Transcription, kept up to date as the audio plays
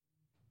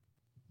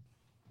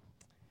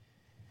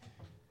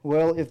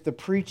Well, if the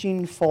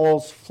preaching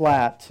falls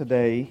flat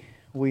today,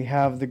 we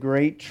have the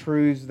great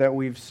truths that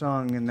we've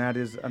sung, and that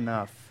is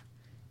enough.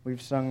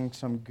 We've sung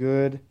some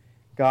good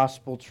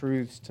gospel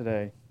truths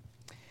today.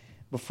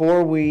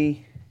 Before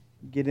we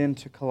get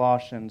into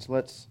Colossians,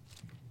 let's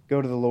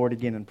go to the Lord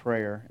again in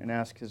prayer and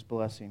ask His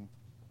blessing.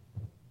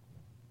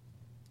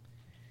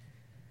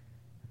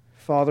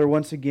 Father,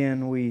 once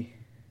again, we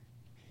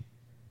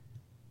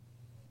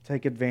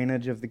take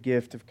advantage of the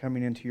gift of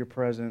coming into your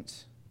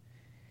presence.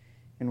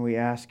 And we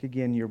ask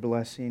again your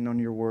blessing on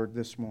your word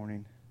this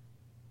morning.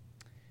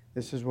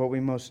 This is what we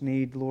most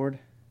need, Lord.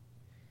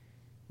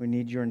 We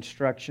need your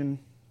instruction.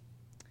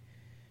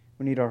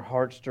 We need our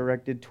hearts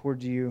directed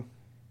towards you.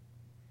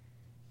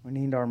 We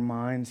need our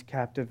minds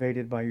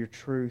captivated by your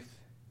truth.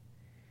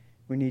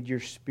 We need your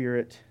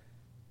Spirit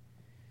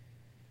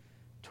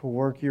to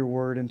work your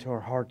word into our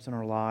hearts and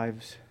our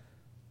lives.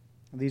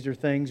 These are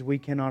things we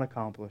cannot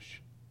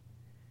accomplish.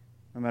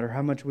 No matter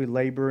how much we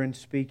labor in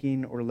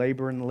speaking or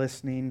labor in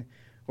listening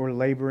or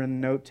labor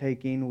in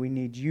note-taking, we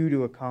need you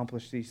to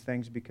accomplish these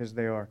things because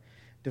they are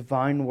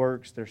divine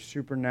works, they're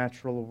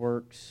supernatural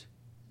works,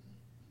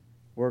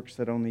 works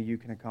that only you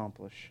can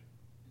accomplish.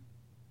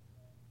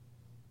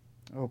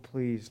 Oh,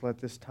 please, let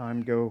this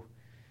time go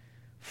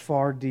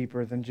far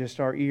deeper than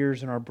just our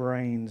ears and our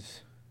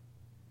brains.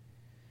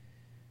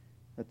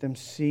 Let them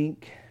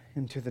sink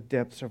into the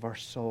depths of our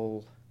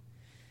soul,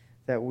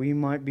 that we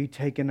might be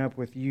taken up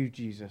with you,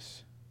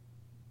 Jesus.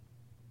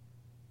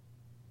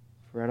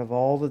 For out of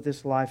all that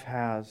this life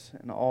has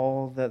and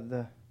all that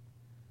the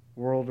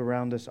world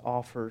around us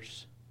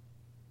offers,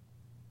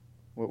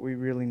 what we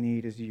really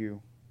need is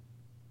you.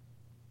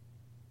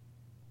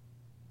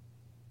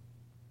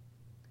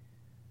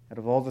 Out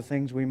of all the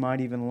things we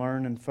might even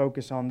learn and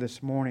focus on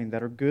this morning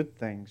that are good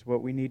things,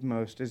 what we need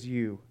most is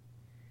you.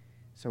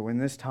 So in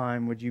this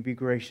time, would you be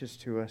gracious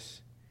to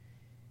us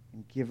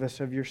and give us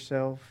of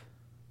yourself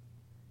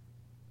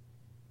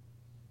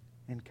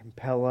and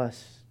compel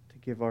us to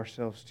give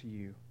ourselves to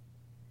you.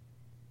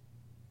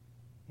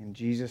 In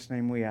Jesus'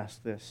 name we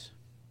ask this.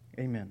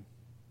 Amen.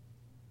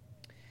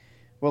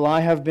 Well,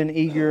 I have been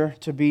eager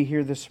to be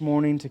here this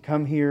morning, to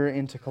come here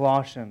into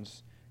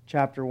Colossians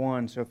chapter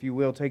 1. So if you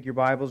will, take your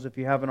Bibles, if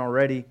you haven't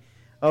already,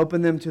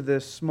 open them to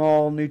this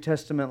small New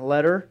Testament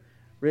letter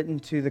written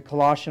to the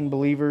Colossian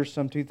believers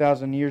some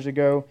 2,000 years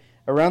ago,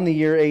 around the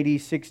year AD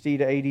 60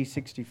 to AD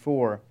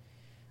 64.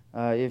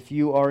 If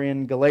you are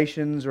in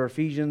Galatians or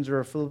Ephesians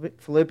or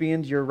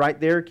Philippians, you're right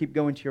there. Keep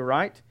going to your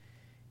right.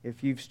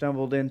 If you've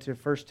stumbled into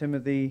 1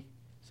 Timothy,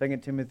 2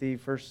 Timothy,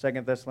 1st,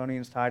 2nd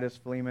Thessalonians, Titus,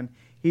 Philemon,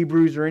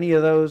 Hebrews, or any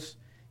of those,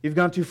 you've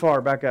gone too far.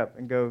 Back up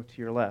and go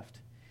to your left.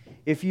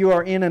 If you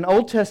are in an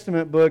Old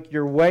Testament book,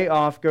 you're way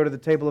off. Go to the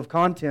table of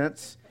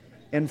contents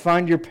and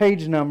find your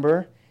page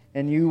number,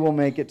 and you will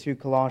make it to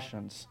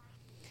Colossians.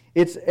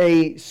 It's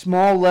a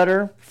small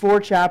letter,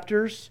 4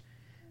 chapters.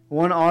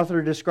 One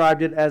author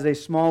described it as a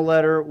small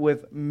letter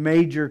with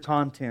major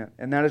content,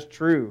 and that is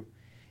true.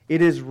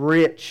 It is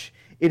rich.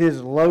 It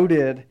is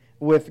loaded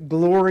with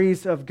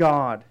glories of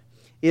God.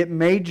 It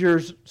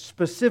majors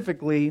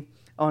specifically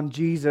on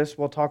Jesus.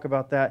 We'll talk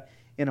about that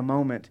in a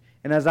moment.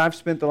 And as I've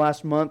spent the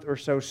last month or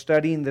so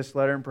studying this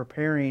letter and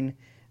preparing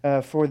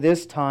for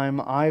this time,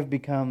 I've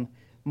become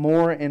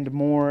more and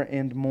more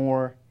and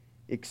more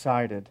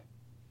excited.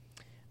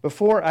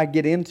 Before I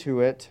get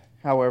into it,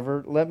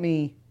 however, let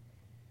me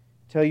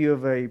tell you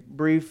of a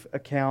brief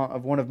account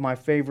of one of my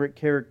favorite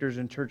characters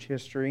in church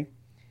history.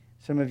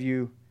 Some of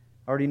you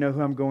already know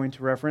who I'm going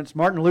to reference,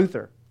 Martin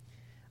Luther.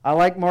 I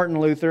like Martin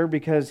Luther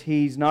because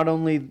he's not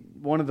only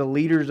one of the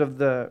leaders of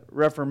the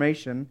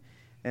Reformation,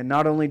 and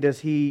not only does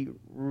he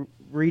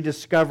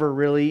rediscover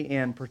really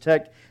and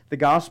protect the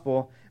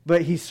gospel,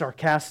 but he's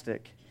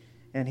sarcastic,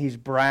 and he's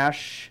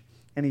brash,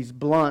 and he's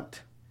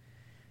blunt.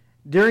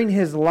 During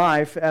his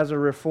life as a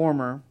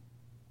reformer,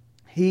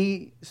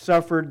 he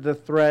suffered the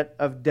threat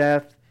of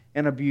death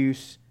and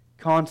abuse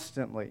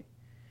constantly.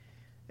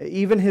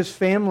 Even his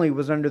family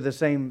was under the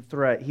same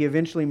threat. He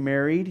eventually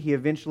married. He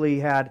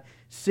eventually had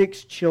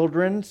 6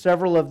 children,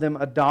 several of them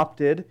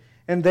adopted,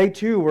 and they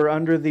too were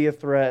under the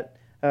threat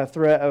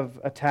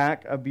of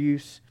attack,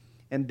 abuse,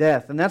 and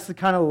death. And that's the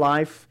kind of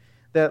life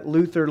that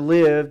Luther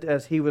lived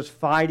as he was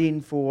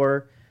fighting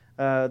for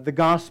the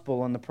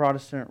gospel and the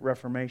Protestant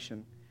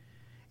Reformation.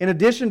 In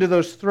addition to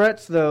those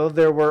threats, though,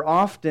 there were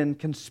often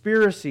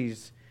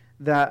conspiracies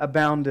that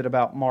abounded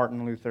about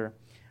Martin Luther.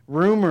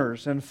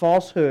 Rumors and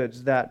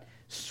falsehoods that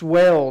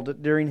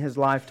swelled during his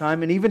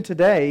lifetime, and even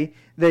today,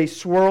 they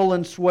swirl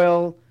and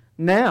swell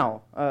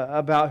now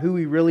about who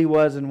he really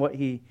was and what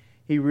he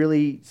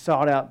really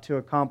sought out to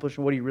accomplish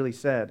and what he really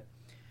said.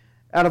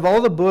 Out of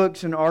all the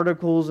books and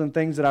articles and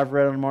things that I've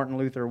read on Martin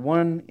Luther,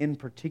 one in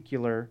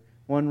particular,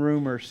 one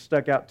rumor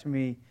stuck out to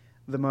me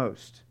the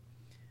most.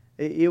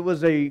 It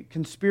was a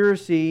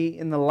conspiracy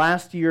in the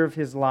last year of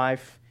his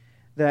life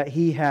that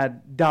he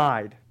had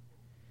died.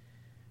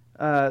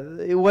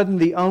 It wasn't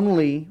the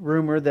only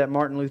rumor that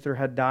Martin Luther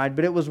had died,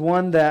 but it was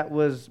one that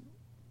was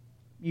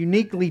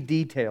uniquely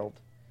detailed.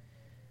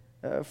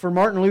 For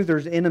Martin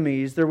Luther's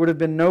enemies, there would have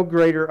been no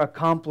greater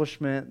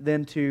accomplishment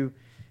than to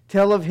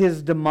tell of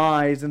his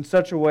demise in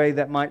such a way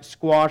that might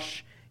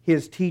squash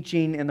his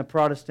teaching in the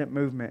Protestant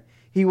movement.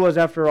 He was,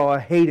 after all, a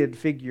hated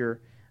figure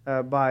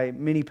by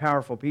many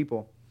powerful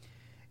people.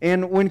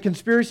 And when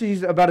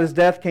conspiracies about his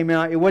death came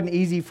out, it wasn't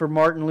easy for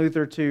Martin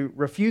Luther to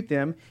refute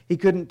them. He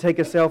couldn't take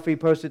a selfie,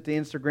 post it to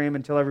Instagram,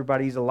 and tell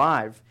everybody he's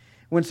alive.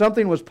 When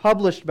something was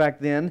published back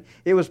then,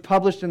 it was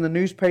published in the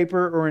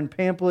newspaper or in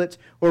pamphlets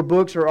or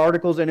books or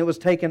articles, and it was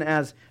taken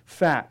as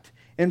fact.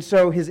 And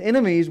so his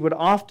enemies would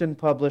often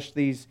publish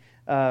these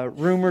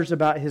rumors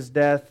about his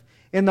death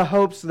in the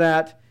hopes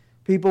that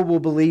people will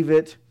believe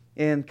it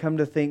and come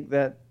to think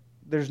that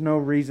there's no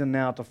reason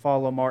now to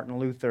follow Martin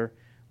Luther.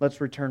 Let's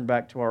return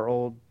back to our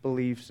old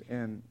beliefs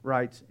and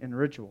rites and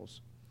rituals.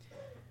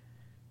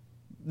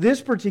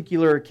 This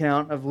particular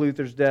account of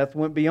Luther's death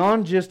went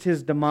beyond just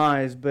his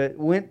demise, but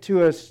went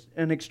to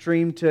an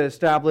extreme to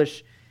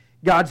establish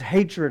God's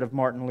hatred of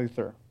Martin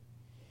Luther.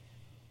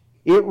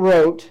 It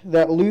wrote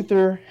that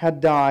Luther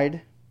had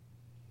died,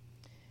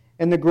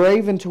 and the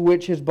grave into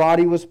which his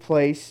body was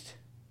placed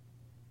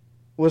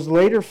was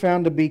later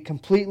found to be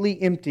completely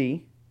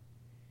empty,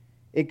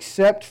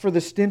 except for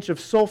the stench of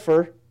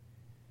sulfur,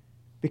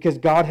 because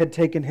God had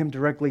taken him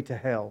directly to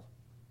hell.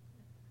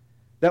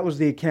 That was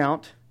the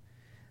account.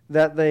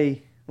 That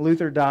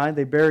Luther died,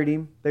 they buried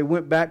him, they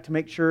went back to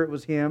make sure it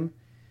was him,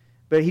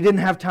 but he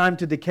didn't have time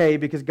to decay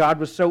because God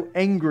was so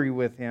angry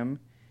with him,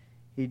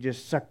 he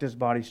just sucked his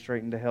body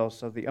straight into hell,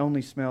 so the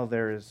only smell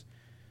there is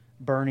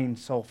burning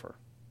sulfur.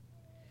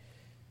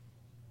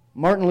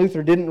 Martin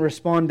Luther didn't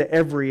respond to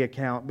every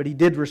account, but he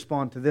did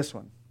respond to this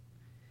one.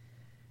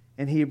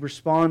 And he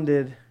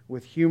responded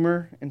with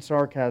humor and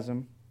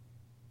sarcasm.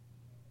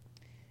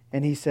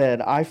 And he said,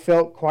 "I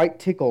felt quite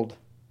tickled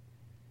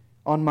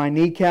on my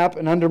kneecap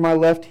and under my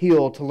left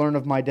heel to learn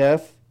of my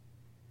death,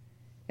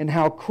 and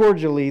how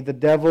cordially the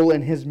devil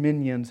and his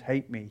minions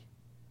hate me."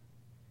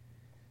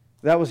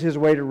 That was his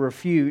way to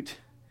refute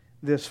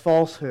this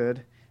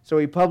falsehood. So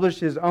he published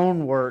his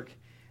own work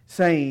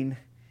saying,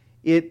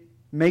 "It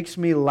makes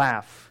me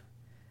laugh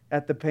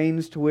at the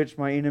pains to which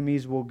my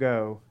enemies will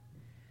go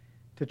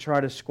to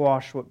try to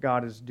squash what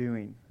God is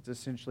doing." It's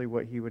essentially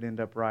what he would end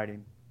up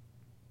writing.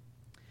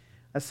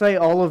 I say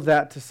all of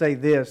that to say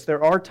this: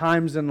 there are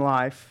times in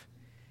life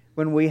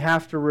when we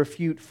have to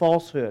refute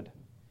falsehood.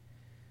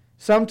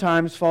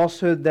 Sometimes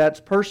falsehood that's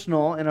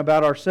personal and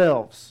about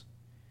ourselves.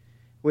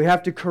 We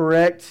have to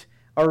correct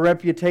our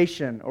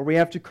reputation, or we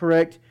have to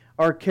correct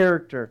our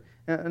character.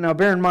 Now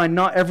bear in mind,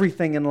 not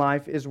everything in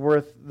life is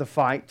worth the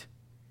fight,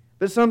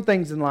 but some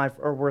things in life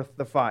are worth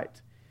the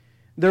fight.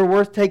 They're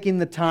worth taking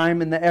the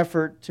time and the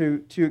effort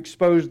to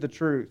expose the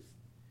truth.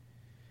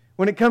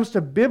 When it comes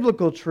to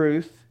biblical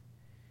truth,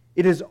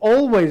 it is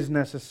always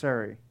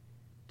necessary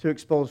to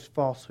expose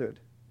falsehood.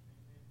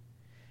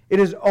 It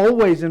is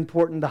always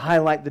important to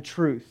highlight the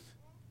truth.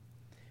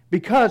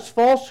 Because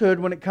falsehood,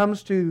 when it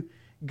comes to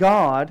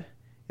God,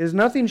 is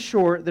nothing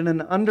short than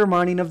an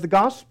undermining of the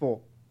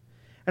gospel.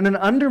 And an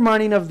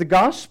undermining of the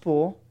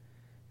gospel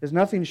is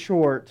nothing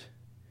short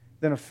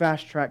than a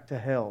fast track to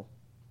hell.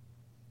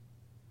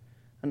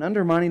 An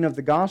undermining of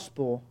the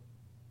gospel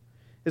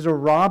is a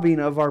robbing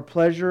of our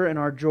pleasure and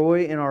our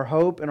joy and our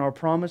hope and our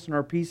promise and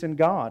our peace in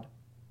God.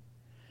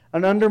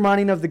 An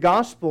undermining of the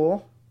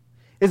gospel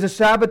is a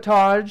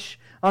sabotage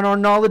on our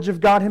knowledge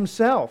of God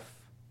Himself.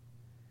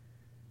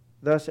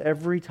 Thus,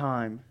 every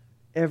time,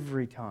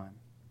 the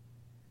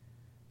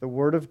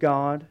Word of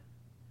God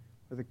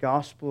or the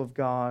gospel of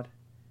God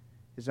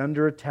is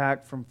under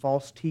attack from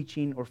false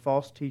teaching or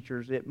false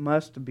teachers, it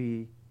must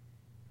be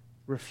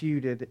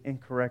refuted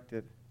and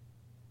corrected.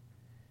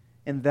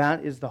 And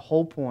that is the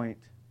whole point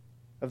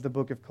of the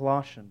book of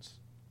Colossians.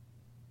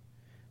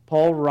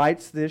 Paul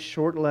writes this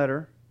short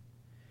letter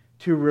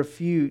to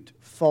refute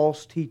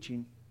false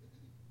teaching,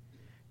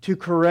 to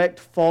correct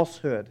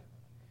falsehood,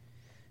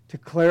 to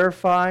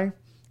clarify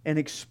and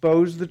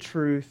expose the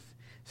truth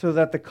so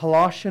that the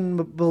Colossian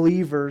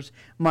believers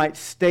might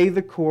stay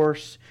the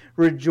course,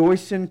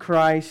 rejoice in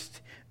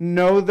Christ,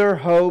 know their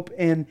hope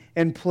and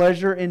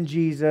pleasure in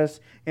Jesus,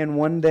 and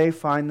one day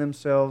find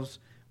themselves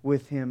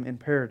with Him in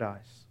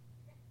paradise.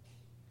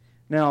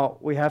 Now,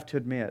 we have to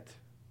admit,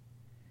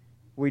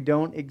 we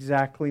don't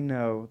exactly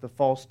know the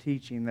false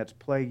teaching that's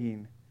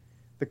plaguing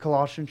the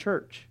Colossian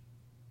church.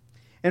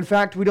 In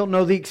fact, we don't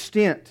know the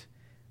extent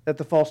that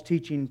the false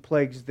teaching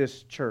plagues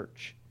this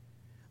church.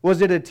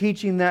 Was it a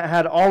teaching that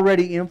had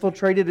already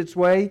infiltrated its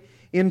way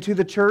into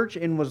the church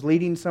and was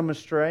leading some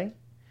astray?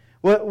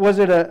 Was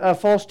it a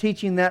false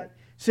teaching that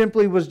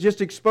simply was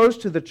just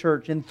exposed to the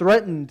church and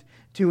threatened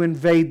to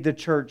invade the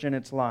church in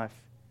its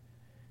life?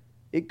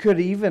 It could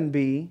even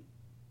be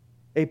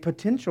a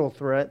potential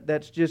threat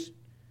that's just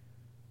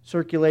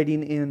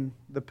circulating in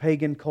the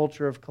pagan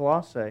culture of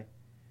Colossae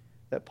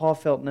that Paul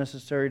felt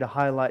necessary to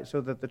highlight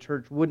so that the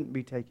church wouldn't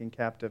be taken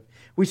captive.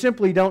 We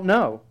simply don't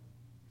know.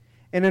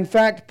 And in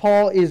fact,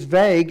 Paul is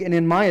vague, and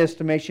in my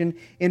estimation,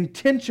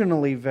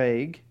 intentionally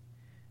vague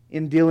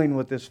in dealing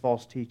with this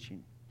false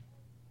teaching.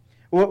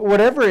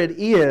 Whatever it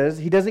is,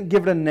 he doesn't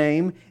give it a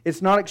name.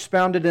 It's not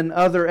expounded in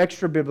other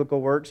extra-biblical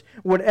works.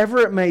 Whatever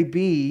it may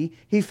be,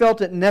 he felt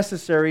it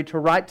necessary to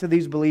write to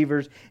these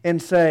believers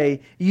and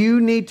say, you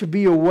need to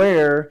be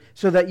aware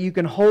so that you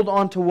can hold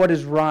on to what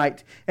is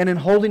right, and in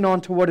holding on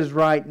to what is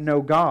right,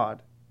 know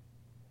God.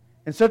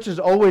 And such is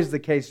always the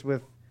case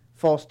with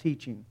false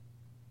teaching.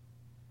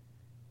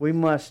 We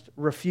must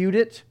refute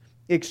it,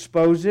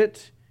 expose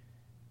it,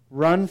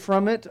 run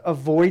from it,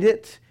 avoid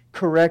it,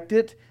 correct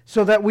it,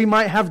 so that we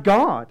might have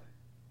God,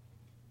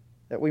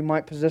 that we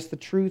might possess the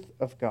truth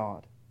of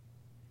God.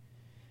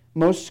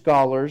 Most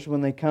scholars,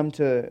 when they come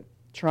to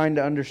trying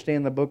to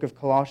understand the book of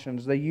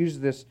Colossians, they use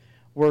this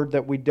word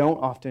that we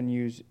don't often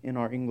use in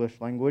our English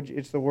language.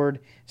 It's the word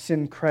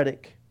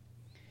syncretic.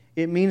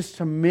 It means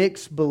to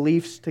mix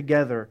beliefs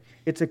together.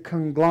 It's a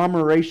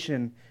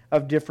conglomeration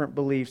of different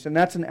beliefs. And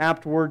that's an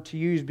apt word to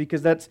use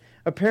because that's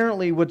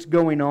apparently what's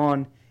going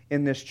on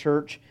in this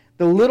church.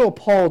 The little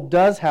Paul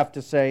does have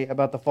to say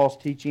about the false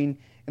teaching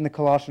in the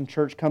Colossian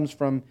church comes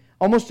from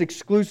almost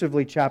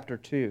exclusively chapter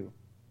 2.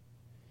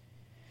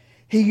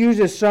 He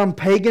uses some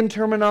pagan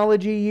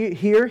terminology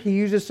here. He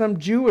uses some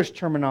Jewish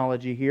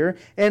terminology here.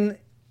 And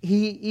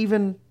he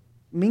even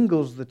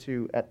mingles the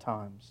two at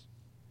times.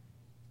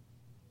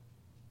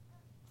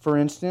 For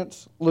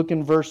instance, look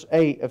in verse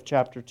 8 of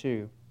chapter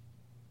 2.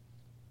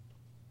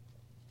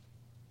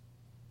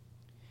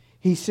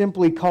 He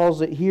simply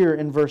calls it here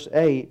in verse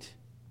 8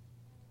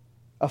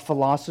 a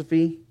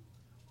philosophy,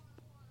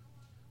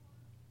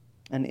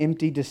 an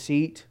empty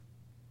deceit.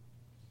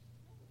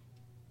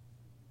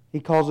 He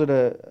calls it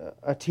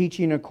a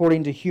teaching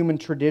according to human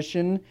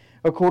tradition,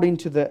 according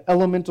to the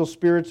elemental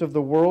spirits of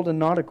the world, and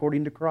not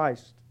according to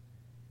Christ.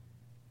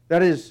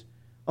 That is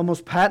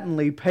almost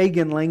patently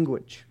pagan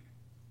language.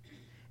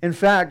 In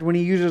fact, when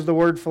he uses the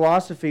word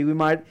philosophy,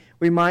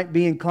 we might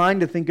be inclined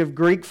to think of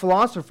Greek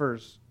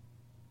philosophers.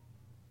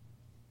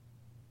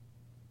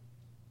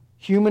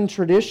 Human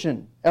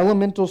tradition,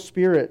 elemental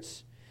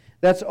spirits.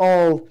 That's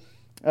all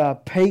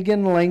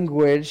pagan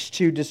language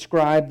to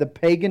describe the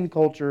pagan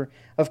culture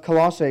of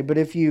Colossae. But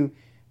if you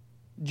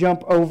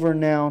jump over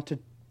now to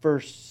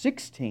verse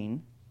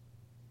 16,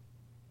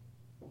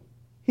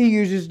 he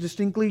uses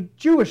distinctly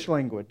Jewish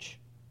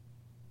language.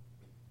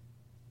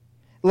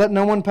 Let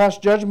no one pass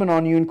judgment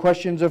on you in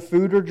questions of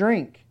food or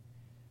drink,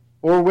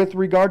 or with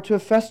regard to a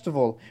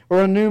festival,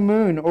 or a new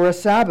moon, or a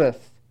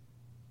Sabbath.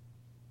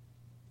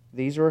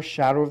 These are a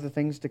shadow of the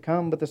things to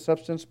come, but the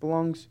substance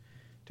belongs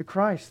to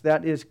Christ.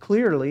 That is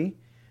clearly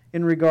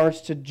in regards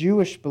to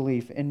Jewish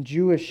belief and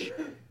Jewish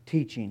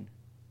teaching.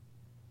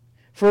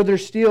 Further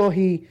still,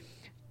 he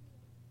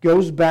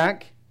goes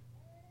back,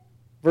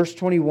 verse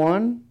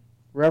 21,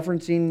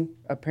 referencing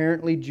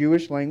apparently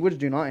Jewish language,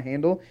 do not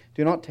handle,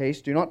 do not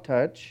taste, do not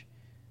touch.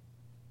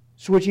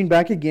 Switching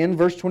back again,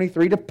 verse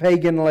 23, to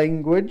pagan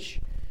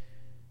language,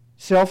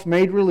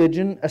 self-made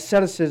religion,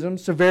 asceticism,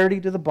 severity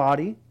to the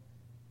body.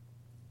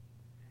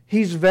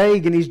 He's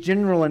vague and he's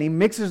general and he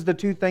mixes the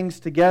two things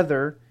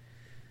together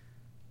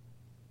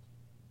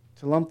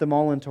to lump them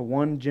all into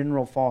one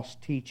general false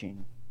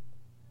teaching.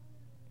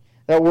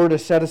 That word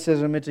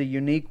asceticism, it's a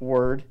unique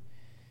word.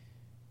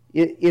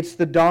 It's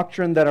the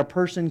doctrine that a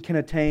person can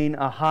attain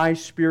a high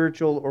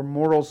spiritual or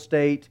moral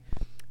state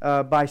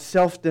by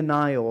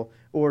self-denial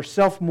or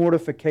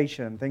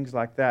self-mortification, things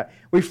like that.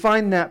 We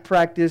find that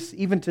practice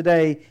even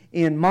today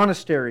in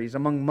monasteries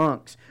among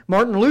monks.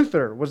 Martin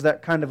Luther was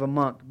that kind of a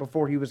monk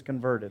before he was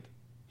converted.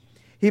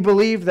 He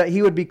believed that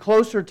he would be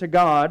closer to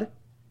God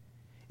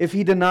if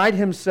he denied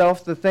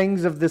himself the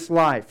things of this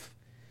life,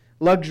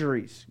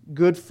 luxuries,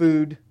 good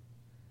food,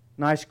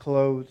 nice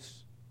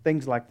clothes,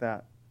 things like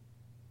that.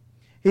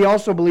 He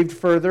also believed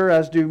further,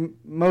 as do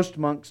most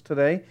monks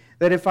today,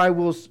 that if I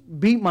will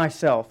beat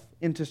myself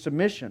into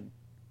submission,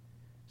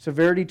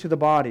 severity to the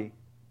body,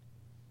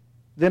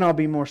 then I'll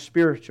be more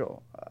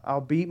spiritual. I'll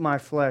beat my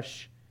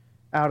flesh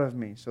out of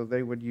me. So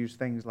they would use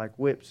things like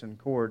whips and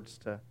cords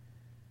to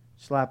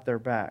slap their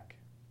back,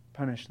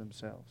 punish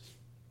themselves.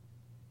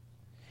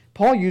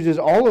 Paul uses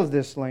all of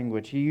this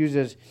language. He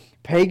uses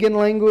pagan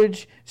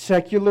language,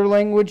 secular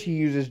language. He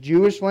uses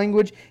Jewish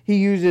language. He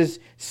uses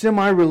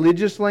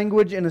semi-religious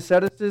language in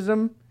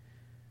asceticism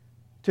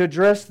to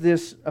address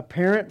this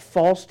apparent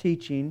false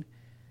teaching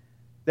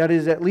that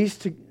is at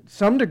least to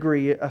some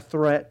degree a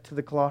threat to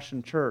the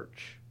Colossian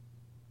church.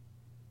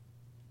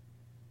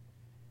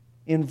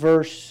 In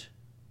verse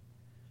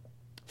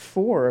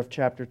 4 of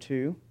chapter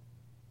 2,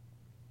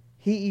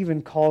 he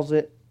even calls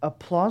it a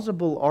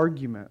plausible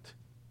argument.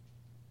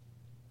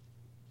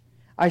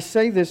 I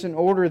say this in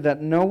order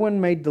that no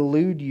one may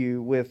delude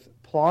you with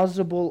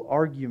plausible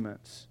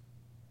arguments.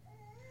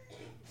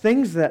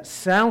 Things that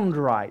sound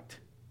right.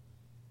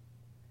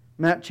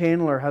 Matt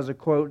Chandler has a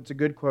quote, it's a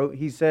good quote.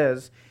 He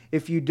says,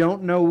 if you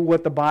don't know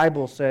what the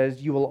Bible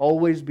says, you will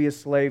always be a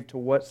slave to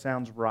what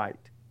sounds right.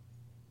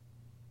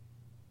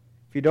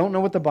 If you don't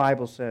know what the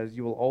Bible says,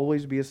 you will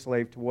always be a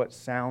slave to what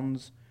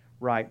sounds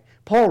right.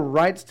 Paul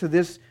writes to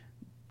this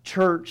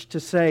church to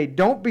say,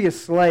 don't be a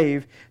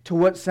slave to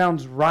what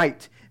sounds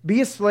right.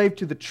 Be a slave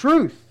to the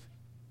truth.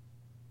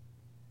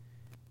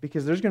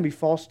 Because there's going to be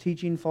false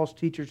teaching, false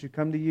teachers who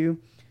come to you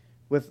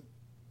with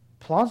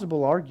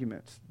plausible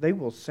arguments. They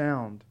will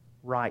sound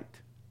right.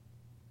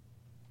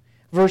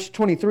 Verse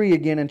 23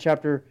 again in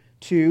chapter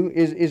 2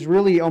 is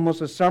really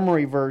almost a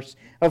summary verse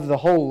of the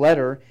whole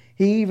letter.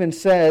 He even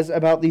says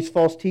about these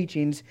false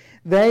teachings,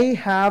 they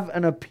have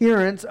an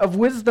appearance of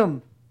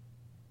wisdom.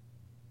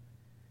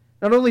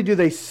 Not only do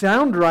they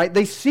sound right,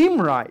 they seem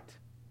right.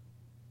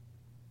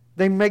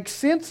 They make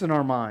sense in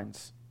our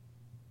minds.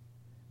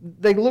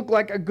 They look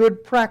like a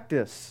good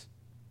practice.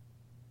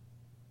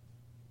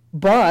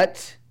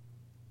 But,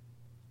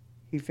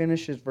 he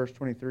finishes verse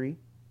 23,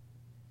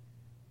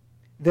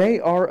 they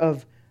are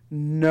of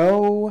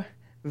no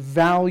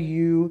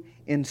value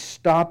in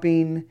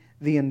stopping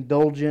the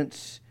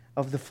indulgence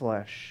of the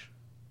flesh.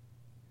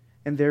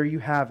 And there you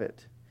have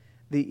it.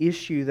 The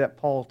issue that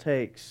Paul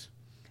takes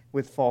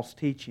with false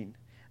teaching.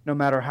 No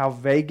matter how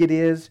vague it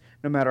is,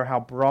 no matter how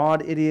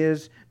broad it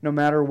is, no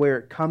matter where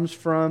it comes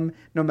from,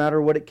 no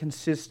matter what it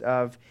consists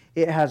of,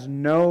 it has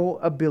no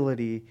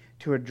ability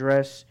to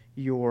address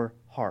your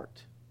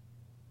heart.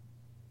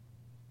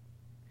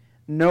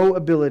 No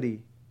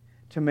ability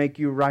to make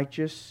you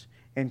righteous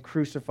and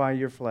crucify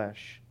your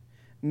flesh.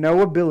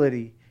 No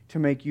ability to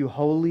make you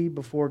holy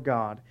before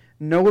God.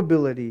 No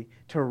ability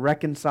to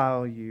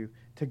reconcile you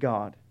to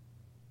God.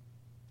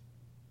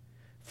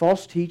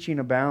 False teaching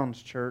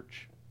abounds,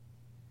 church.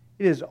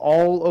 It is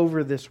all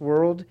over this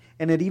world,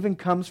 and it even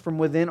comes from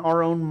within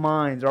our own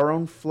minds, our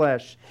own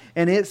flesh.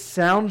 And it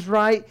sounds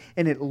right,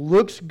 and it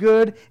looks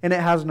good, and it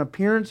has an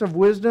appearance of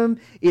wisdom.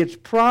 Its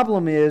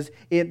problem is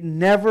it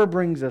never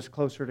brings us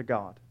closer to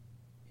God.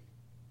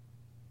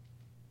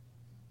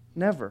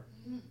 Never.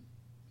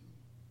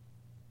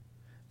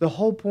 The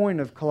whole point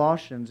of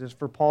Colossians is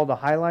for Paul to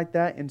highlight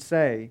that and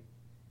say,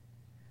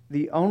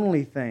 the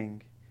only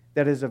thing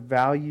that is of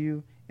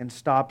value in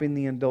stopping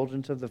the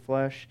indulgence of the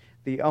flesh,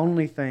 the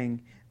only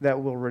thing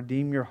that will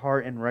redeem your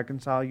heart and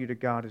reconcile you to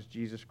God is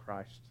Jesus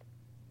Christ.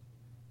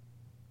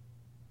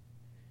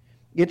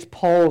 It's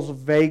Paul's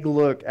vague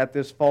look at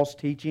this false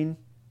teaching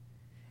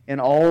and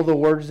all the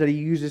words that he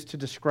uses to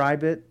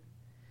describe it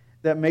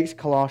that makes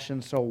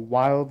Colossians so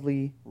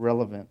wildly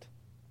relevant.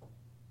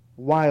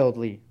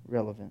 Wildly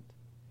relevant.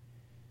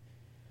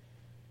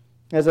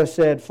 As I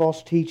said,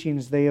 false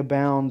teachings, they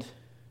abound.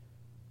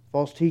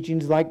 False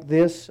teachings like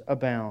this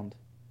abound.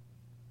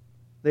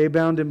 They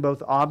abound in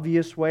both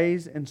obvious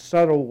ways and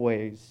subtle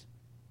ways.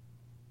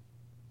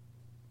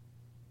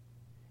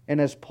 And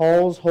as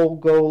Paul's whole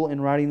goal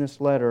in writing this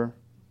letter,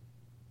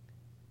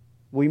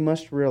 we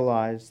must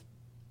realize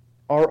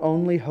our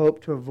only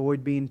hope to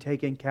avoid being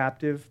taken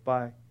captive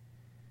by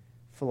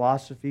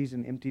philosophies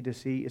and empty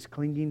deceit is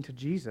clinging to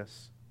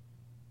Jesus.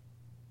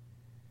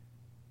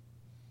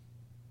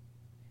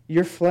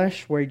 Your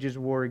flesh wages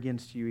war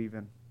against you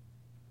even.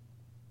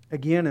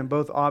 Again, in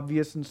both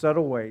obvious and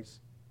subtle ways.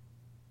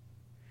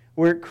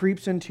 Where it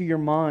creeps into your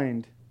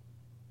mind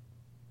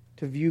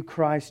to view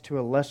Christ to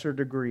a lesser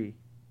degree.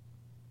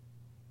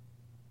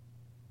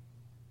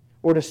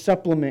 Or to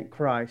supplement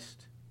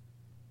Christ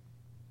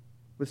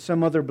with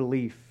some other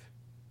belief.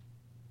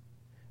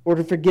 Or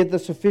to forget the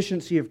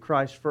sufficiency of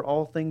Christ for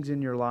all things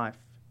in your life.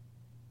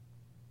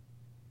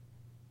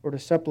 Or to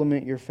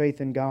supplement your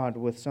faith in God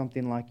with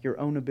something like your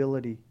own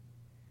ability,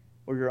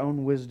 or your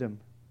own wisdom,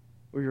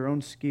 or your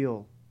own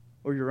skill,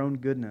 or your own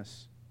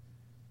goodness.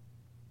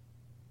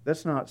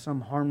 That's not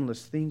some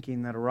harmless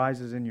thinking that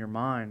arises in your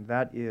mind.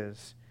 That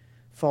is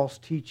false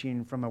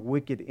teaching from a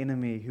wicked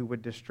enemy who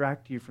would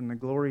distract you from the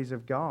glories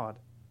of God,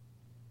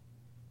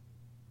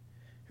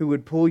 who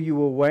would pull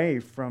you away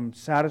from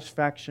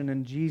satisfaction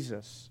in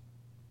Jesus,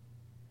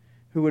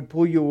 who would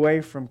pull you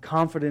away from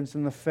confidence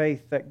in the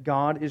faith that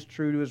God is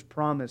true to His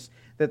promise,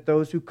 that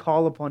those who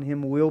call upon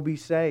Him will be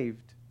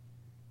saved.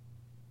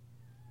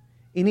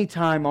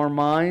 Anytime our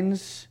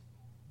minds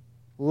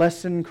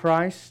lessen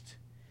Christ,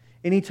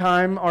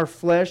 anytime our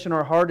flesh and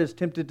our heart is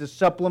tempted to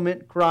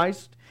supplement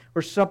Christ,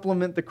 or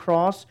supplement the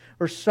cross,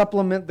 or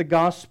supplement the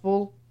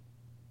gospel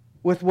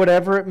with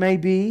whatever it may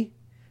be,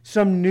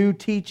 some new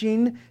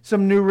teaching,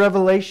 some new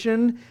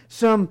revelation,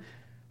 some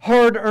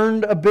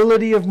hard-earned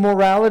ability of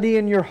morality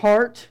in your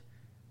heart,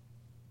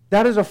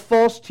 that is a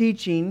false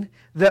teaching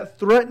that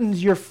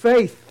threatens your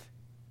faith.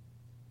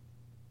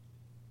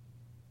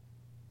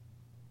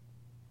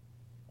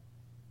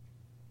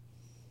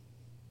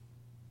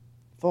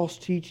 False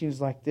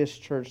teachings like this,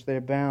 church, they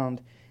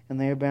abound, and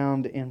they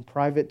abound in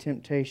private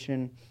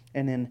temptation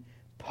and in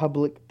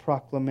public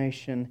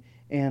proclamation,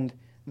 and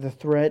the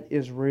threat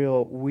is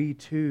real. We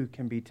too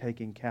can be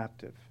taken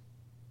captive.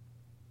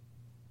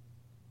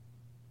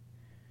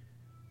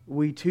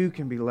 We too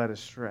can be led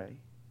astray.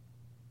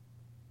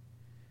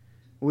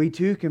 We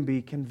too can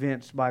be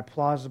convinced by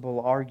plausible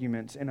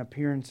arguments and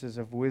appearances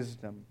of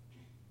wisdom.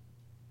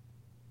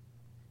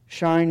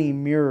 Shiny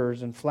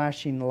mirrors and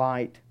flashing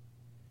light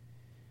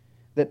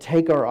that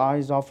take our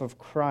eyes off of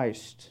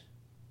Christ.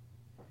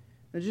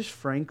 And just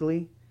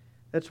frankly,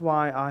 that's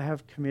why I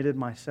have committed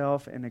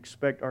myself and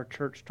expect our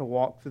church to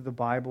walk through the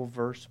Bible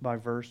verse by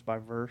verse by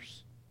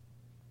verse.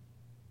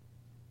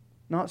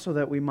 not so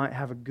that we might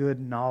have a good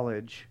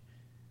knowledge,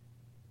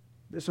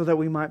 but so that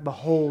we might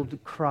behold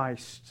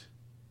Christ,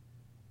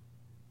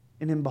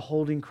 and in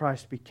beholding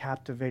Christ be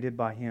captivated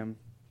by Him,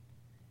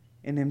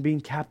 and in being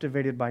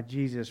captivated by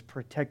Jesus,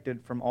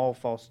 protected from all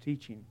false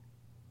teaching,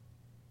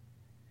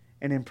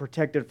 and in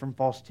protected from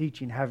false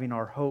teaching, having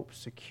our hope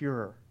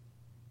secure.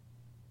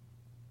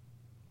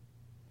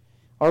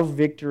 Our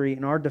victory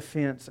and our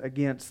defense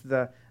against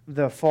the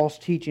false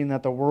teaching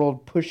that the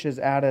world pushes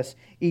at us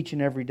each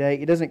and every day,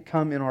 it doesn't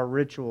come in our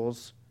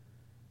rituals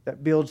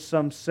that build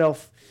some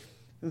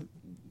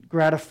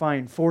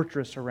self-gratifying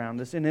fortress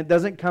around us. And it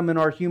doesn't come in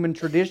our human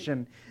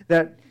tradition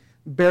that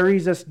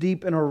buries us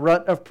deep in a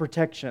rut of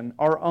protection.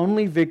 Our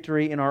only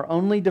victory and our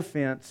only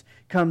defense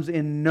comes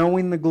in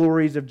knowing the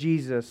glories of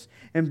Jesus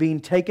and being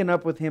taken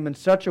up with Him in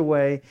such a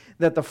way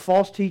that the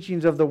false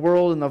teachings of the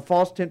world and the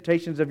false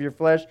temptations of your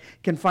flesh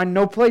can find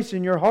no place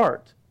in your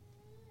heart.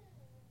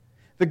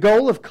 The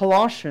goal of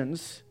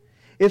Colossians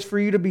is for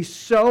you to be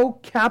so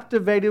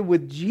captivated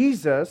with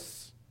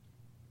Jesus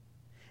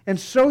and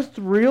so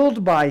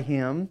thrilled by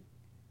Him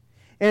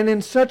and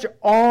in such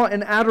awe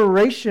and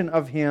adoration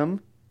of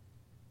Him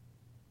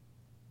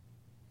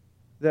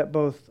that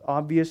both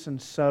obvious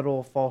and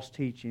subtle false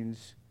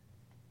teachings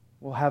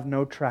will have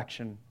no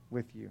traction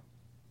with you.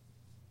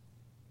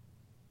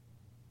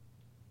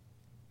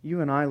 You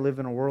and I live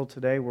in a world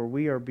today where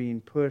we are being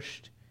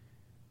pushed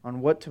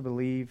on what to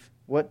believe,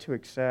 what to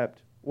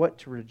accept, what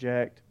to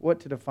reject,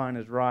 what to define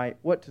as right,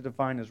 what to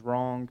define as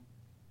wrong,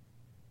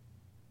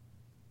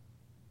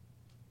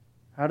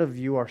 how to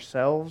view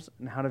ourselves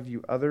and how to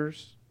view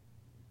others,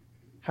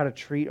 how to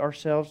treat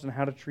ourselves and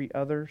how to treat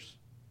others.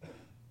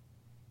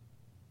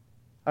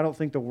 I don't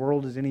think the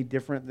world is any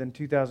different than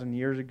 2,000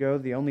 years ago.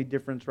 The only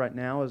difference right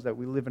now is that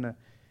we live in a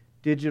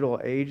digital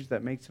age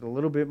that makes it a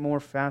little bit more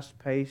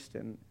fast-paced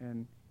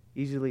and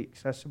easily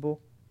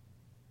accessible.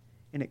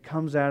 And it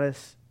comes at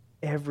us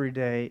every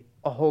day,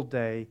 all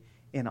day,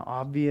 in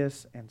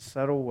obvious and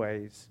subtle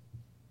ways.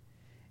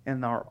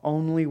 And our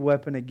only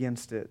weapon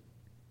against it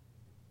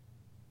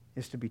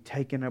is to be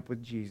taken up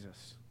with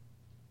Jesus.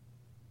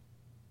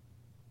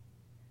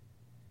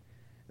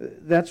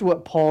 That's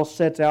what Paul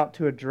sets out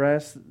to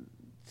address,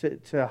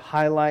 to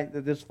highlight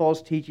that this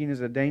false teaching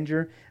is a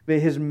danger. But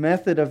his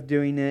method of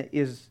doing it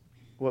is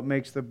what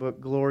makes the book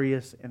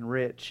glorious and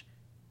rich.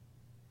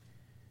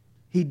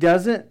 He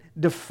doesn't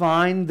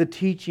define the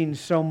teaching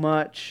so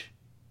much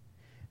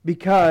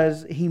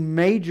because he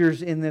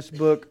majors in this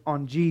book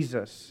on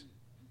Jesus.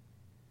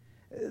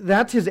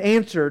 That's his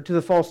answer to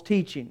the false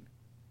teaching.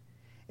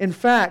 In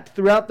fact,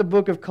 throughout the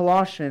book of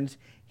Colossians,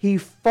 he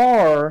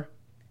far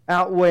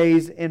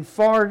outweighs and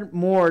far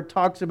more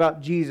talks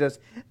about Jesus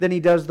than he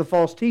does the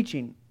false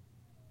teaching.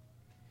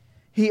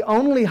 He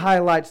only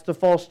highlights the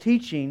false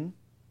teaching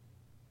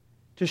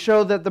to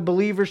show that the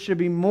believer should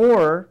be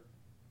more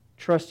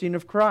trusting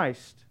of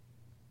Christ.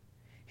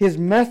 His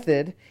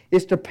method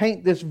is to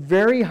paint this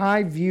very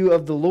high view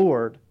of the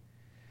Lord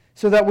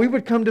so that we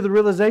would come to the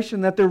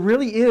realization that there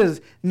really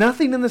is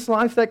nothing in this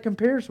life that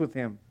compares with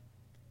Him.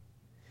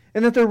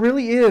 And that there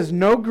really is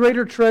no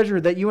greater treasure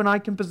that you and I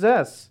can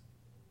possess.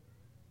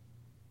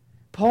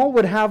 Paul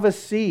would have us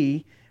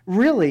see,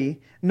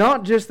 really,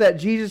 not just that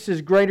Jesus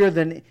is greater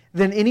than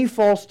any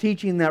false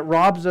teaching that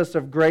robs us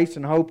of grace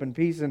and hope and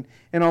peace and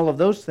all of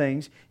those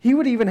things. He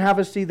would even have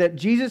us see that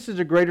Jesus is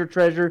a greater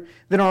treasure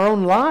than our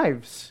own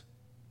lives,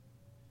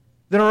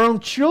 than our own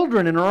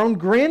children and our own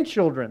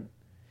grandchildren,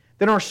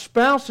 than our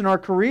spouse and our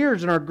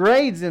careers and our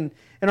grades and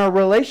our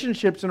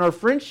relationships and our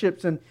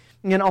friendships and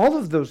all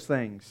of those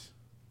things.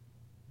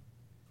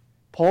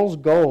 Paul's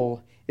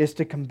goal is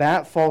to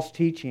combat false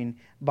teaching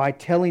by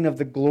telling of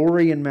the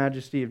glory and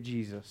majesty of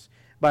Jesus,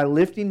 by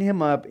lifting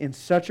Him up in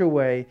such a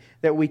way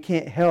that we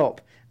can't help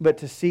but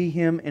to see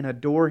Him and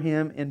adore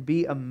Him and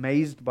be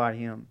amazed by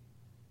Him.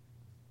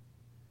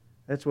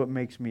 That's what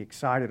makes me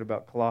excited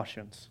about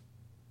Colossians.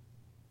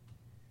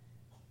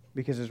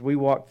 Because as we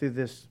walk through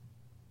this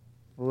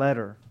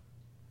letter,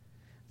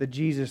 the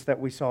Jesus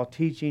that we saw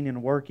teaching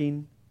and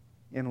working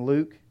in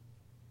Luke,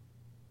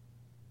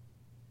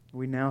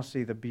 we now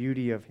see the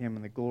beauty of Him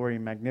and the glory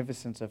and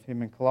magnificence of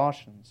Him in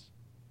Colossians.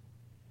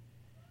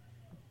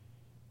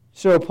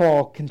 So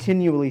Paul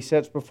continually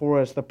sets before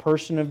us the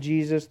person of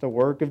Jesus, the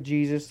work of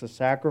Jesus, the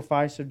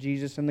sacrifice of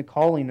Jesus, and the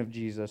calling of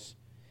Jesus.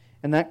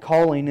 And that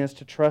calling is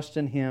to trust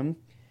in Him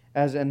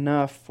as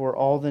enough for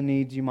all the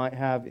needs you might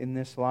have in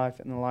this life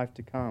and the life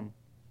to come.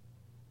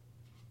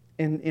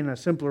 In a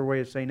simpler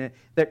way of saying it,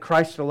 that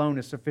Christ alone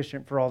is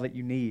sufficient for all that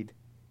you need.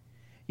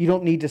 You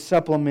don't need to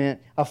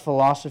supplement a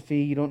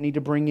philosophy. You don't need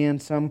to bring in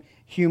some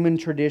human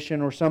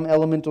tradition or some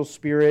elemental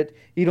spirit.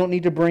 You don't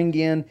need to bring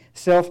in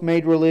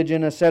self-made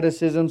religion,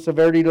 asceticism,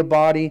 severity to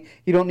body.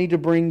 You don't need to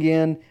bring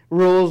in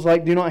rules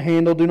like do not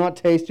handle, do not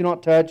taste, do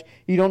not touch.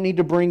 You don't need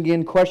to bring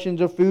in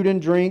questions of food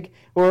and drink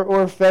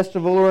or a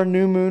festival or a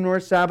new moon or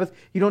a Sabbath.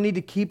 You don't need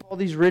to keep all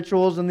these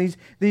rituals and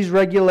these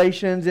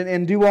regulations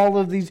and do all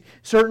of these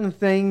certain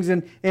things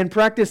and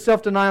practice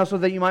self-denial so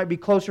that you might be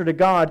closer to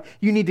God.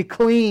 You need to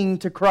cling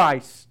to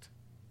Christ.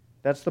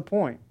 That's the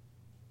point.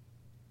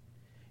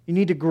 You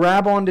need to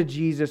grab onto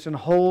Jesus and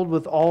hold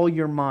with all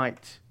your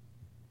might.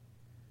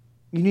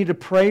 You need to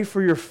pray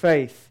for your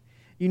faith.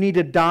 You need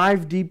to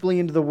dive deeply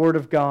into the Word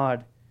of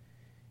God.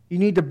 You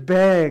need to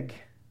beg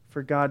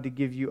for God to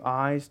give you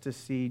eyes to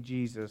see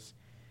Jesus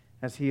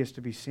as He is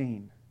to be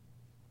seen.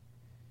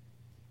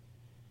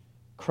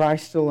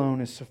 Christ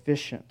alone is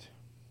sufficient.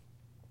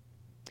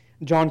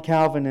 John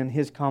Calvin, in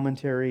his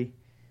commentary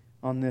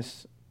on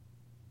this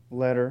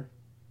letter,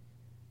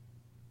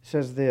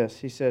 says this.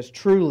 He says,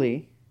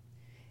 "Truly,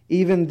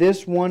 even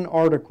this one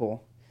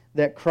article,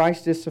 that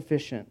Christ is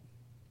sufficient,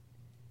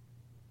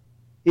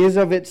 is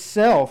of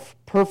itself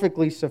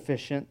perfectly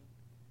sufficient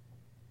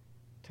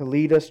to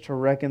lead us to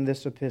reckon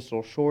this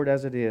epistle, short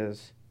as it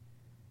is,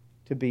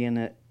 to be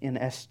an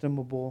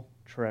inestimable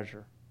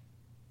treasure."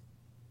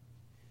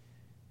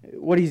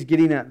 What he's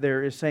getting at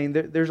there is saying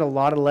there's a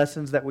lot of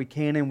lessons that we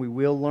can and we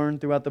will learn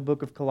throughout the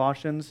book of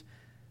Colossians.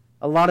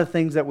 A lot of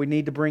things that we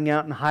need to bring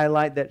out and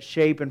highlight that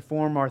shape and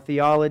form our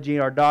theology,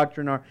 our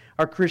doctrine,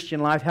 our Christian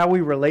life, how we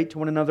relate to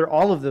one another,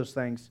 all of those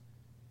things.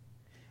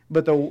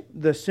 But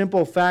the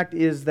simple fact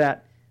is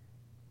that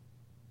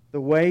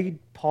the way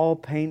Paul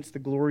paints the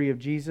glory of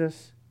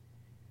Jesus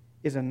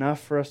is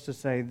enough for us to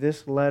say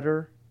this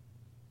letter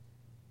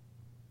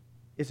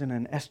is an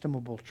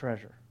inestimable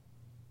treasure.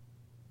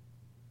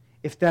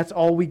 If that's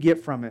all we get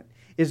from it,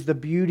 is the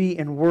beauty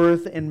and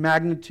worth and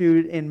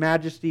magnitude and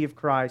majesty of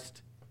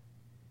Christ,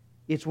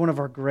 it's one of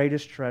our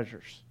greatest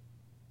treasures.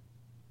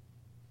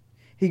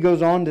 He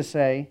goes on to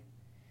say,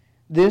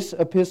 this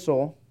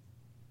epistle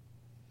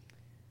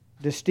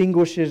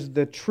distinguishes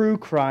the true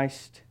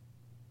Christ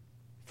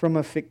from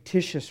a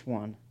fictitious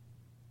one,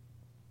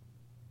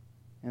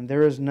 and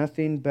there is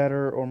nothing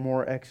better or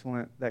more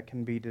excellent that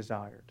can be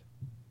desired.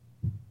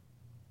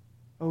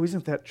 Oh,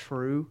 isn't that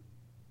true?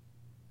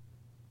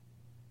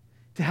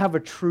 To have a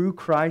true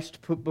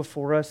Christ put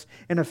before us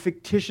and a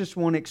fictitious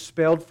one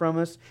expelled from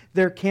us,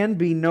 there can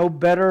be no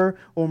better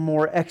or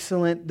more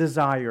excellent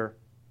desire.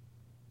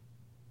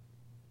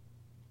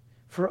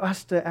 For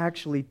us to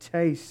actually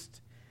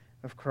taste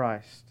of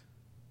Christ.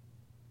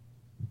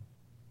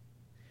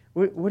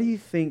 What do you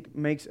think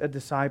makes a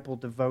disciple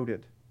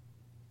devoted?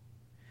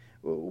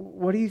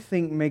 What do you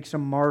think makes a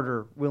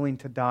martyr willing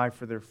to die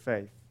for their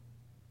faith?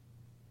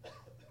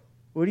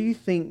 What do you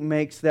think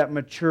makes that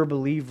mature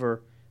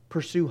believer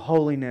pursue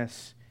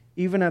holiness,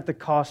 even at the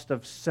cost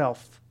of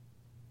self?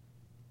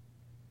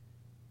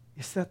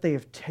 It's that they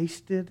have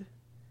tasted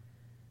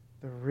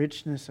the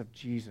richness of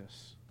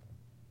Jesus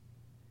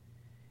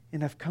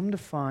and have come to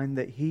find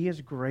that He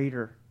is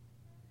greater,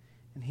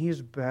 and He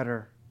is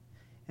better,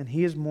 and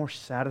He is more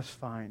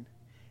satisfying,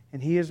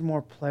 and He is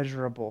more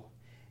pleasurable,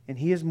 and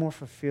He is more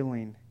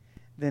fulfilling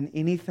than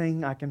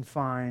anything I can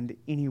find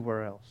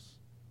anywhere else.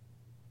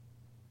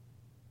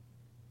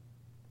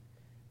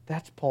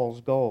 That's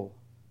Paul's goal.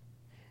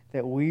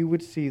 That we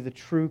would see the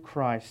true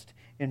Christ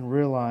and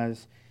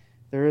realize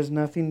there is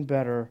nothing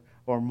better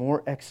or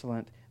more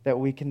excellent that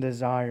we can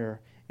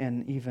desire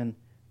and even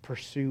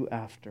pursue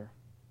after.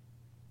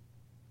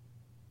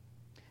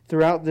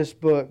 Throughout this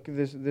book,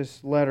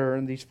 this letter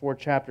and these 4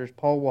 chapters,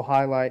 Paul will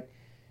highlight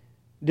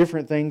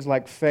different things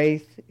like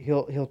faith.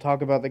 He'll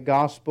talk about the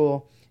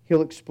gospel.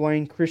 He'll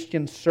explain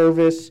Christian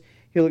service.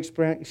 He'll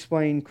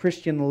explain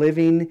Christian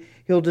living.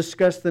 He'll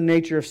discuss the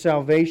nature of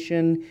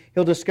salvation.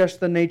 He'll discuss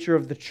the nature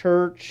of the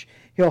church.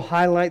 He'll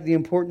highlight the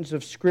importance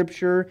of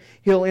Scripture.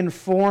 He'll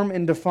inform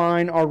and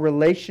define our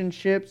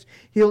relationships.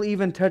 He'll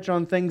even touch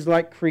on things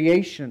like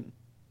creation.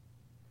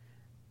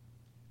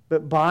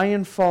 But by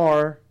and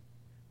far,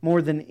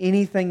 more than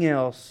anything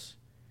else,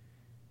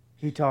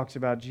 he talks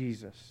about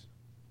Jesus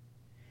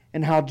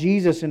and how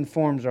Jesus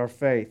informs our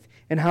faith,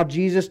 and how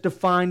Jesus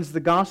defines the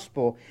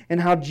gospel, and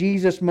how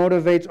Jesus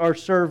motivates our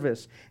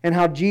service, and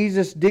how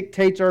Jesus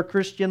dictates our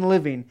Christian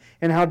living,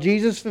 and how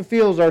Jesus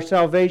fulfills our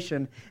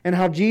salvation, and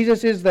how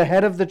Jesus is the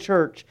head of the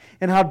church,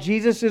 and how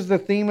Jesus is the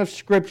theme of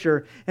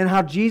Scripture, and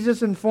how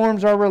Jesus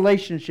informs our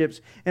relationships,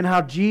 and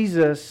how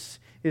Jesus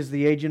is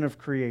the agent of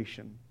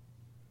creation.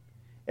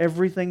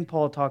 Everything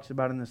Paul talks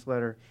about in this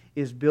letter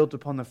is built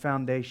upon the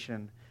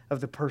foundation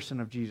of the person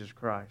of Jesus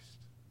Christ.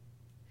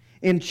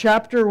 In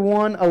chapter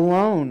 1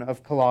 alone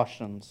of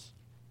Colossians,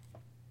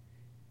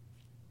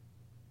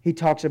 he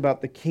talks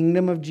about the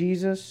kingdom of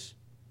Jesus,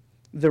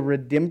 the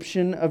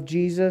redemption of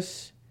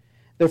Jesus,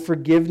 the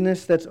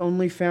forgiveness that's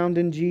only found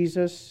in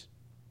Jesus.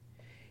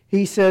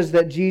 He says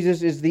that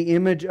Jesus is the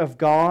image of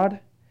God.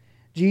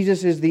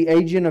 Jesus is the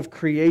agent of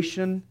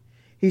creation.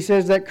 He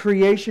says that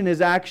creation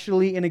is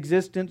actually in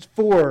existence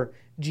for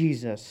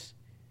Jesus.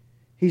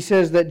 He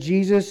says that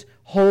Jesus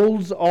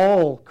holds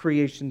all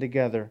creation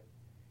together.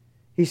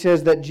 He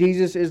says that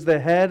Jesus is the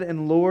head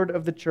and Lord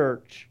of the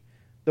church,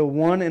 the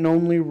one and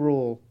only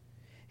rule.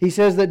 He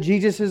says that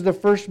Jesus is the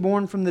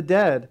firstborn from the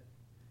dead.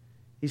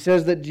 He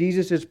says that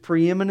Jesus is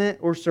preeminent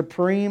or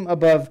supreme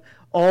above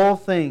all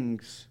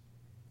things.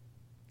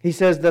 He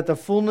says that the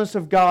fullness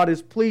of God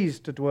is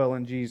pleased to dwell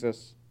in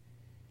Jesus.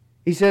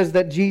 He says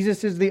that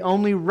Jesus is the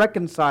only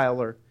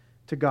reconciler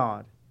to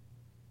God.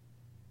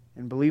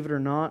 And believe it or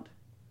not,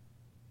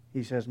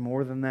 He says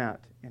more than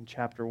that in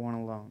chapter 1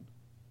 alone.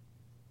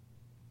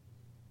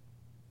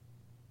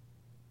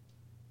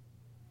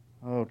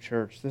 Oh,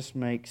 church, this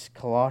makes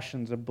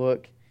Colossians a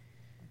book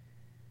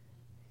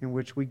in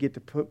which we get to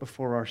put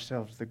before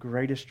ourselves the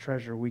greatest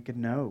treasure we could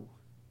know.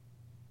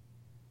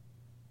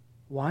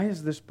 Why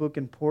is this book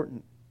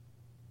important?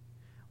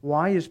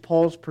 Why is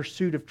Paul's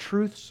pursuit of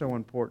truth so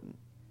important?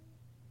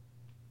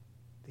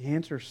 The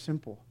answer is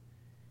simple.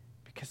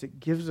 Because it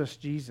gives us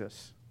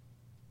Jesus.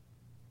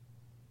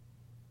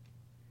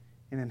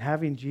 And in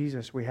having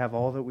Jesus, we have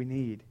all that we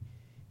need.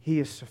 He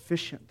is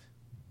sufficient.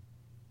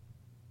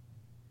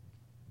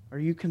 Are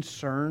you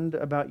concerned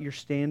about your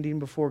standing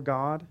before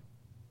God?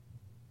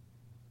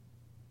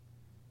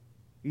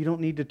 You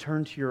don't need to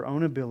turn to your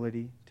own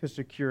ability to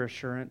secure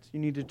assurance. You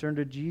need to turn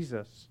to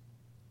Jesus.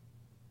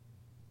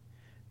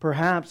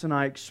 Perhaps, and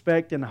I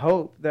expect and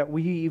hope that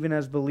we, even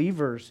as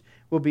believers,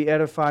 will be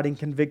edified and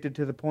convicted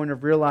to the point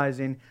of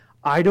realizing,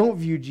 I don't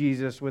view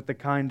Jesus with the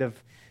kind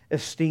of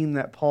esteem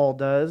that Paul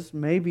does.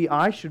 Maybe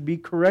I should be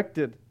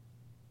corrected.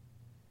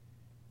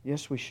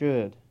 Yes, we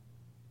should.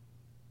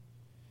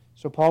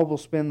 So Paul will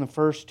spend the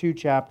first 2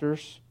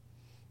 chapters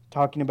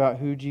talking about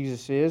who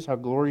Jesus is, how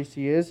glorious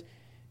He is.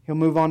 He'll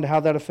move on to how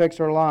that affects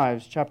our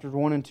lives. Chapters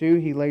 1 and 2,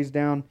 he lays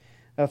down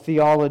a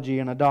theology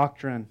and a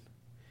doctrine.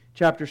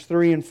 Chapters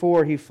 3 and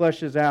 4, he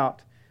fleshes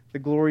out the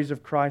glories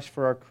of Christ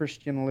for our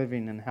Christian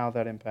living and how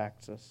that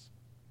impacts us.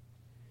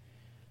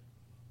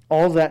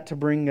 All that to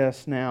bring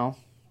us now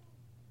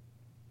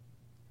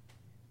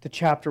to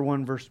chapter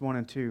 1, verse 1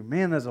 and 2.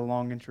 Man, that's a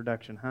long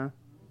introduction, huh?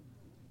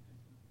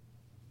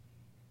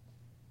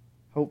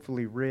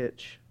 Hopefully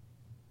rich.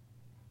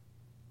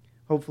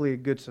 Hopefully a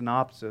good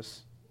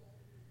synopsis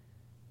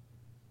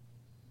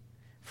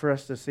for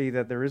us to see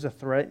that there is a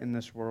threat in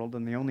this world,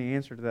 and the only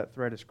answer to that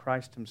threat is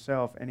Christ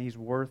Himself, and He's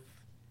worth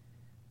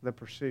the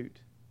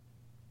pursuit.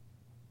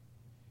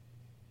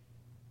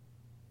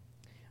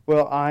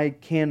 Well, I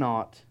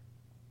cannot,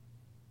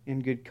 in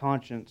good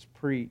conscience,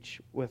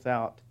 preach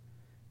without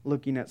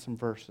looking at some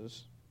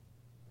verses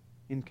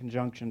in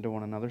conjunction to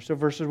one another. So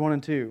verses 1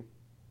 and 2.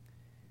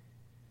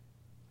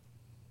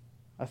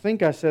 I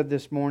think I said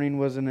this morning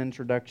was an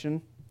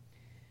introduction.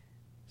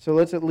 So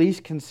let's at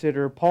least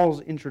consider Paul's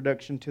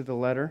introduction to the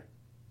letter.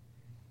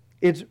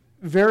 It's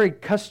very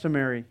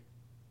customary,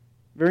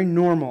 very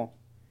normal.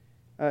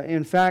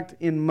 In fact,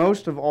 in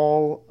most of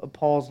all of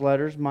Paul's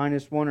letters,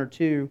 minus 1 or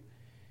 2,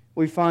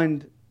 we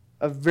find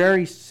a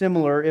very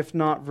similar, if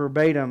not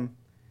verbatim,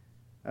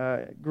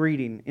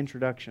 greeting,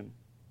 introduction.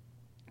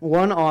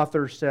 One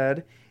author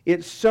said,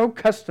 it's so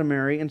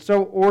customary and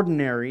so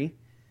ordinary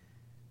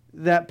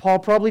that Paul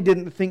probably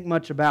didn't think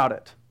much about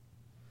it.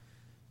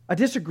 I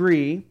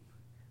disagree,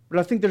 but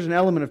I think there's an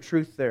element of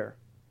truth there.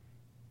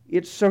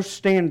 It's so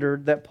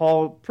standard that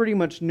Paul pretty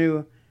much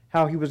knew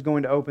how he was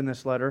going to open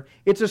this letter.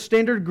 It's a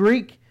standard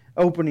Greek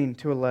opening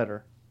to a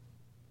letter.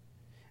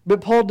 But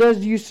Paul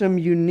does use some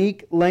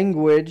unique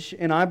language,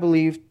 and I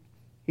believe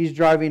he's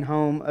driving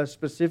home a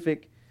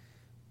specific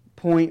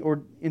point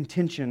or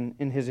intention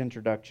in his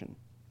introduction.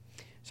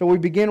 So we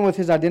begin with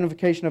his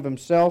identification of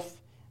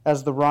himself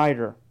as the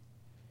writer.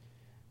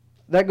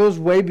 That goes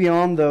way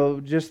beyond, though,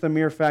 just the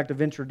mere fact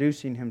of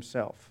introducing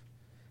himself.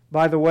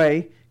 By the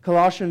way,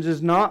 Colossians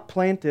is not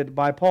planted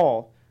by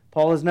Paul.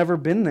 Paul has never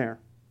been there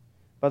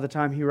by the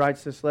time he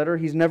writes this letter.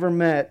 He's never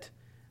met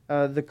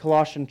the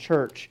Colossian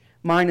church,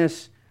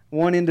 minus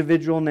one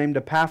individual named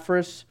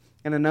Epaphras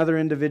and another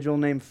individual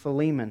named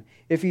Philemon.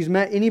 If he's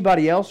met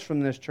anybody else from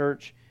this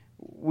church,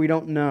 we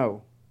don't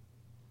know.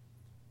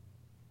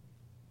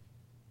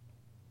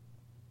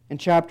 In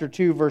chapter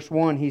 2, verse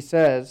 1, he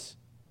says,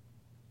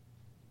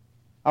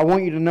 I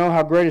want you to know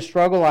how great a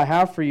struggle I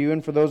have for you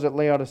and for those at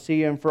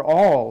Laodicea and for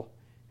all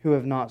who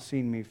have not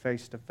seen me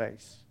face to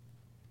face.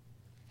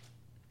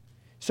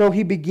 So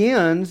he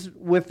begins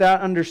with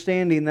that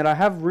understanding that I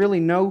have really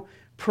no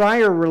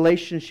prior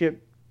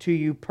relationship to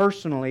you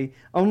personally,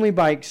 only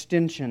by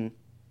extension.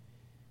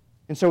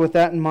 And so with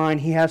that in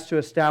mind, he has to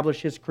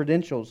establish his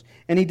credentials.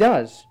 And he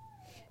does.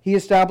 He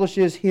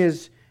establishes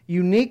his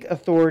unique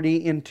authority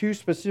in 2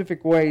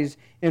 specific ways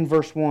in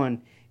verse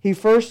 1. He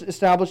first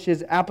established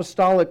his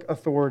apostolic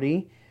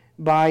authority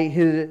by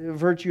his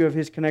virtue of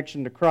his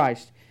connection to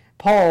Christ.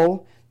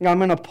 Paul,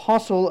 I'm an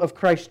apostle of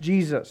Christ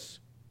Jesus.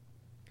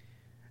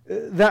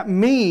 That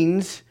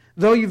means,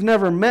 though you've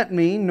never met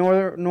me,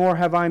 nor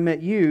have I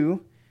met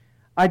you,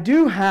 I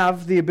do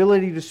have the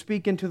ability to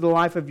speak into the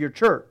life of your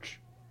church.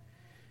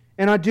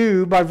 And I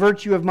do, by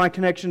virtue of my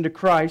connection to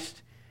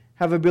Christ,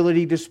 have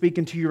ability to speak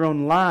into your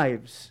own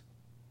lives.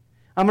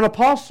 I'm an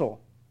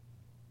apostle.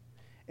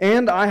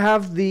 And I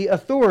have the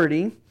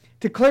authority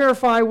to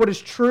clarify what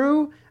is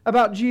true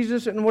about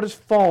Jesus and what is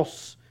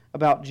false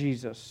about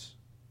Jesus.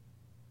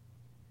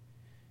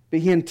 But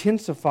he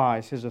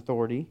intensifies his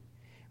authority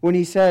when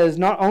he says,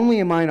 not only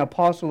am I an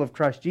apostle of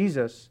Christ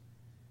Jesus,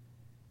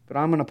 but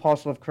I'm an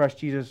apostle of Christ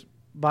Jesus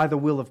by the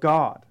will of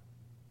God.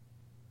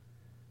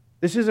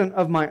 This isn't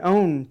of my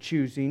own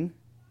choosing.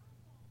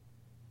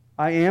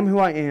 I am who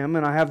I am,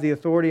 and I have the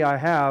authority I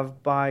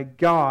have by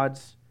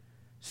God's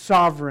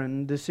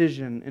sovereign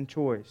decision and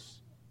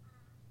choice.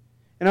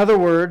 In other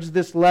words,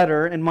 this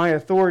letter and my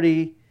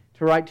authority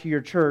to write to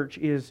your church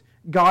is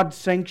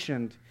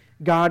God-sanctioned,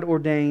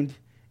 God-ordained,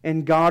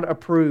 and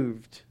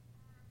God-approved.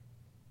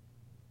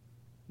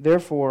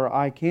 Therefore,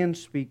 I can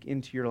speak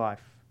into your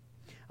life.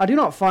 I do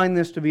not find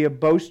this to be a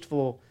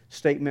boastful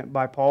statement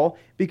by Paul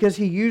because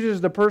he uses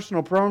the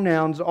personal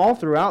pronouns all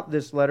throughout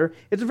this letter.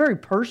 It's a very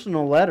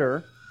personal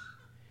letter,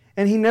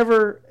 and he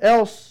never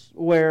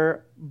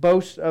elsewhere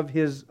boasts of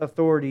his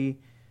authority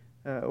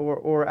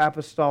or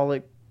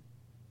apostolic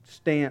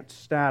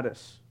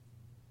status.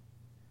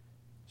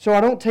 So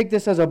I don't take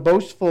this as a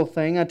boastful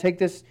thing. I take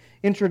this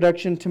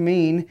introduction to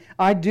mean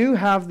I do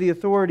have the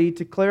authority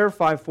to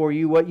clarify for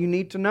you what you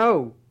need to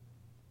know.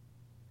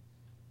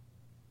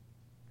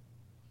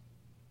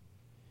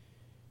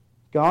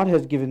 God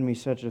has given me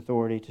such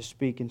authority to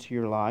speak into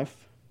your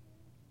life.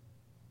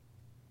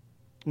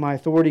 My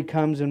authority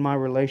comes in my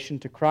relation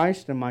to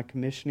Christ and my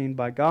commissioning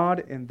by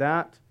God, and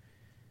that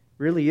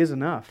really is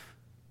enough.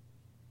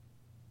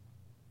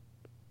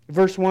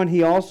 Verse 1,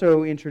 he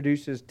also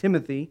introduces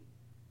Timothy,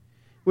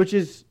 which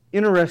is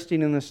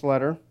interesting in this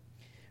letter.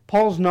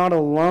 Paul's not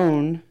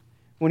alone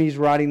when he's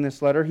writing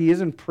this letter. He is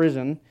in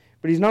prison,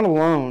 but he's not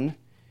alone.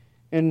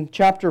 In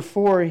chapter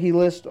 4, he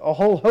lists a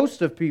whole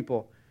host of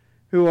people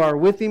who are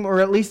with him, or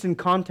at least in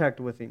contact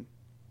with him.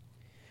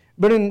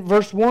 But in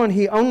verse 1,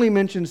 he only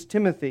mentions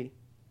Timothy.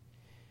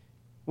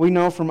 We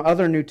know from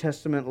other New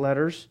Testament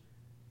letters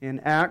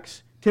in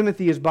Acts,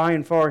 Timothy is by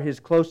and far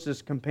his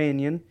closest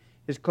companion,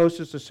 his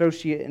closest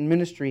associate in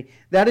ministry.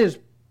 That is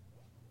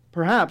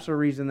perhaps a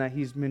reason that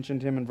he's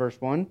mentioned him in verse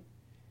 1.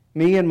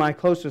 Me and my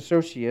close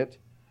associate.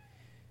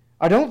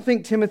 I don't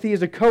think Timothy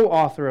is a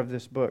co-author of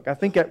this book. I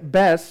think at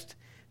best,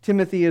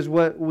 Timothy is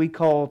what we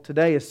call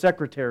today a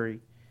secretary.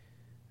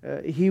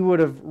 He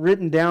would have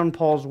written down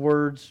Paul's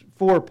words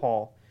for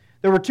Paul.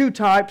 There were two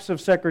types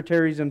of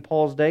secretaries in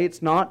Paul's day.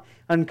 It's not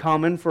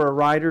uncommon for a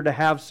writer to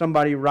have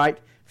somebody write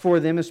for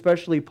them,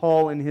 especially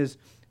Paul in his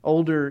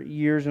older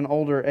years and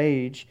older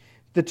age.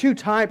 The two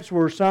types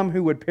were some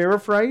who would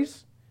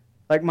paraphrase,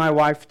 like my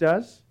wife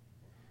does.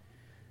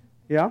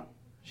 Yeah,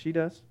 she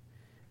does.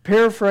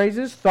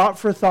 Paraphrases, thought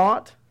for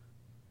thought.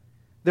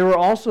 There were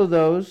also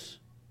those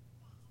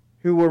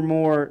who were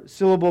more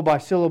syllable by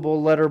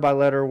syllable, letter by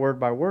letter, word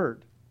by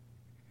word,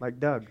 like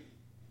Doug.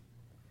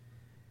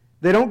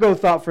 They don't go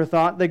thought for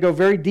thought, they go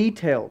very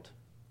detailed.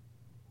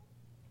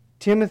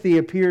 Timothy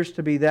appears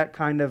to be that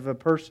kind of a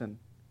person,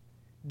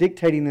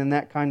 dictating in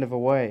that kind of a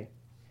way.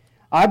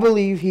 I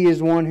believe he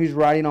is one who's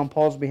writing on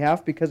Paul's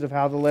behalf because of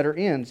how the letter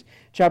ends.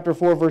 Chapter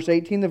 4, verse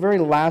 18, the very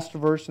last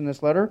verse in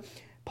this letter,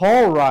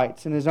 Paul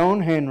writes in his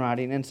own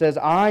handwriting and says,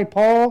 I,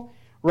 Paul,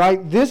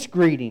 write this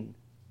greeting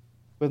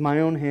with my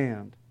own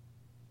hand.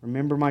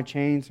 Remember my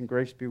chains and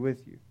grace be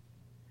with you.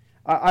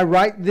 I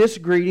write this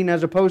greeting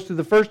as opposed to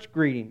the first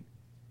greeting.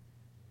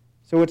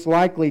 So it's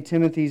likely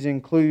Timothy's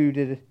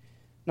included,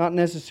 not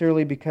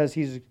necessarily because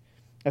he's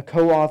a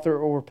co-author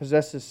or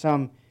possesses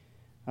some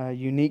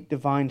unique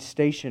divine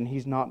station.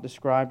 He's not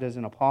described as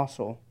an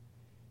apostle,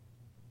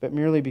 but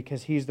merely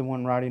because he's the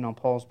one writing on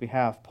Paul's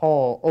behalf.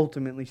 Paul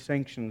ultimately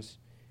sanctions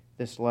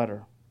this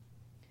letter.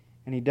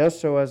 And he does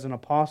so as an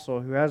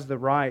apostle who has the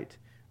right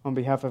on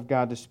behalf of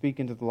God to speak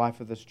into the life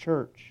of this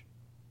church.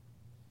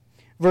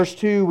 Verse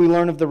 2, we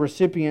learn of the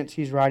recipients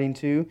he's writing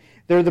to.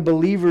 They're the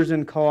believers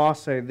in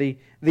Colossae,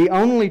 the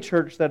only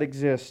church that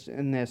exists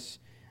in this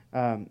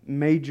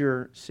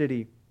major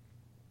city.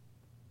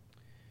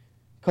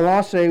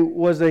 Colossae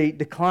was a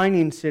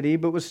declining city,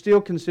 but was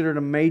still considered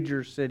a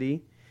major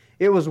city.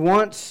 It was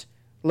once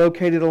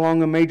located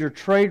along a major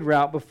trade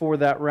route before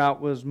that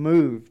route was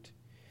moved.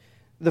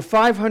 The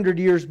 500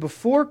 years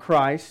before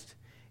Christ,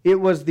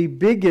 it was the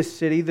biggest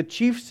city, the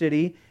chief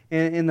city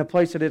in the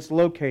place that it's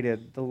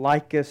located, the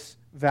Lycus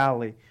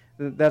Valley.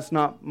 That's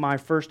not my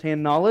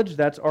first-hand knowledge.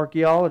 That's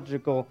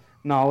archaeological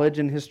knowledge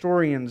and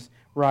historians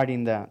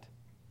writing that.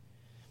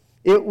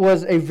 It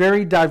was a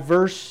very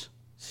diverse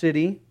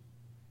city.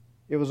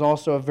 It was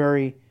also a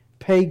very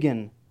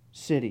pagan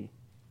city.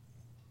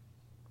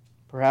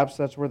 Perhaps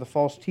that's where the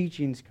false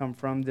teachings come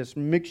from, this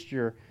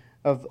mixture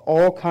of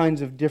all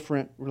kinds of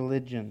different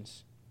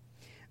religions.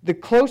 The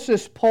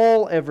closest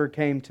Paul ever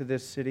came to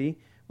this city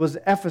was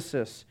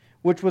Ephesus,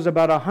 which was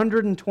about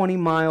 120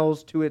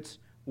 miles to its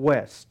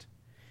west.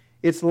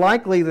 It's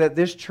likely that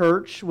this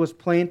church was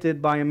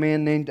planted by a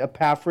man named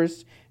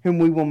Epaphras, whom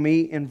we will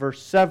meet in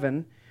verse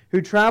 7,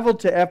 who traveled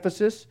to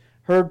Ephesus,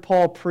 heard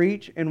Paul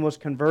preach, and was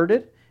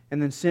converted,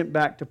 and then sent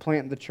back to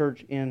plant the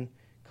church in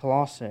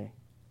Colossae.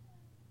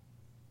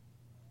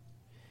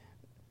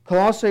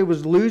 Colossae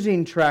was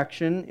losing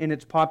traction in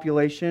its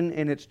population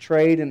and its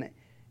trade and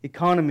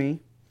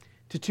economy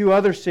to two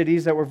other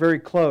cities that were very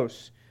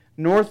close.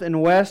 North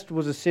and west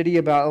was a city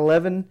about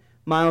 11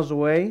 miles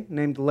away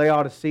named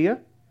Laodicea,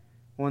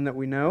 one that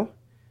we know.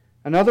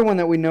 Another one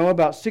that we know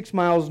about 6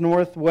 miles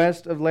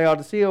northwest of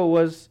Laodicea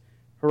was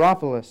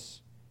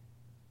Hierapolis.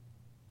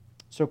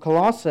 So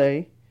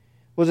Colossae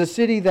was a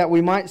city that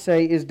we might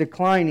say is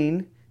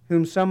declining,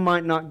 whom some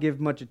might not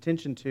give much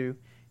attention to,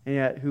 and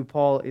yet who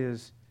Paul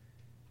is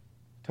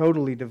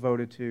totally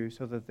devoted to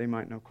so that they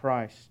might know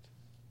Christ.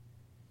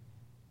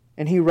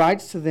 And he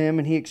writes to them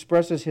and he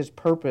expresses his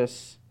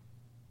purpose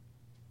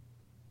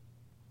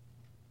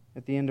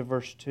at the end of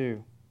verse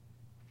 2.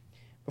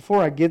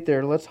 Before I get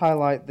there, let's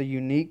highlight the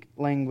unique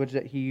language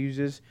that he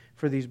uses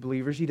for these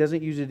believers. He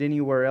doesn't use it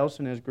anywhere else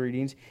in his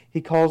greetings.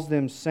 He calls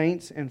them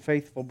saints and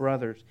faithful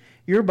brothers.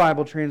 Your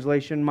Bible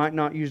translation might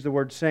not use the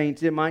word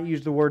saints. It might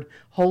use the word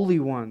holy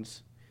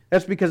ones.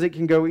 That's because it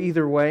can go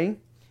either way,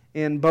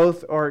 and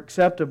both are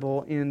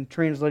acceptable in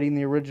translating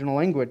the original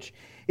language.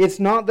 It's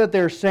not that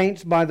they're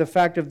saints by the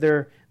fact of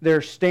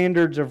their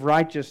standards of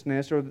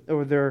righteousness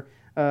or their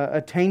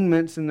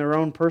attainments in their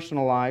own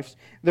personal lives.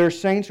 They're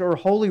saints or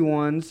holy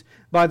ones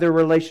by their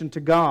relation to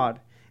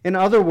God. In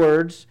other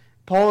words,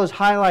 Paul is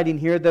highlighting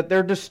here that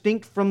they're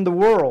distinct from the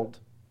world.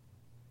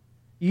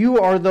 You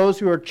are those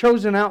who are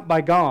chosen out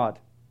by God.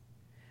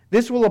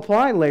 This will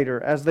apply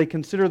later as they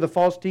consider the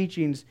false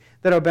teachings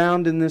that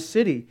abound in this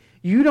city.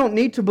 You don't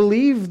need to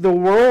believe the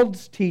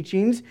world's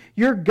teachings.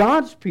 You're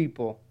God's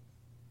people.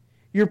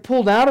 You're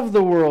pulled out of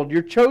the world.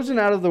 You're chosen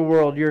out of the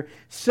world. You're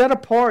set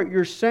apart.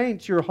 You're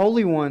saints. You're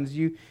holy ones.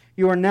 You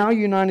are now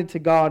united to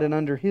God and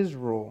under His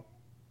rule.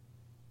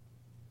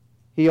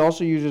 He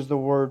also uses the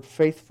word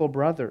faithful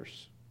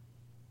brothers,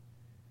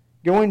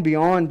 going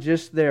beyond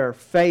just their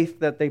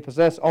faith that they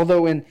possess.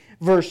 Although in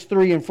verse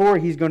 3 and 4,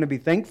 he's going to be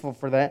thankful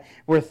for that.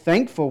 We're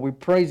thankful. We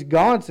praise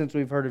God since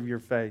we've heard of your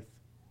faith.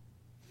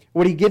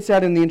 What he gets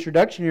at in the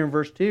introduction here in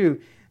verse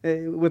 2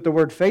 with the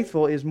word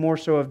faithful is more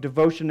so of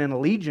devotion and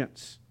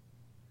allegiance.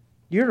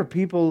 You're a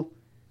people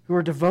who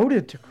are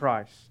devoted to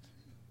Christ,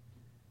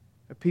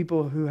 a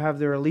people who have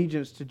their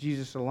allegiance to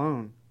Jesus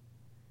alone.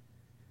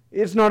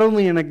 It's not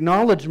only an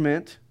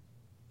acknowledgement,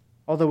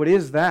 although it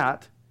is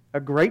that,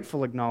 a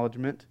grateful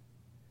acknowledgement,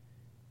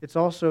 it's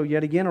also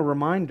yet again a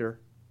reminder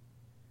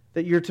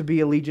that you're to be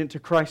allegiant to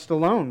Christ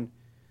alone,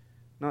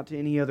 not to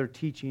any other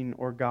teaching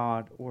or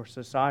God or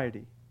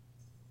society.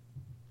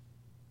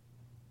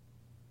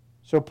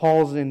 So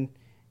Paul's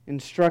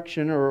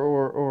instruction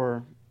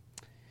or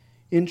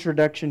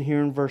introduction here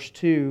in verse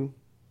 2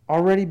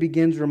 already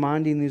begins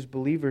reminding these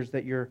believers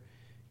that you're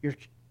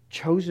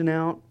chosen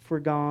out for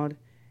God,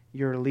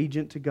 you're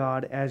allegiant to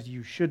God as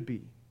you should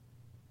be.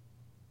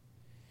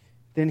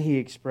 Then he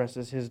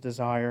expresses his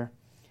desire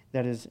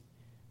that is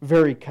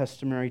very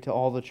customary to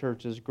all the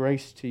churches: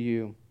 grace to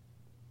you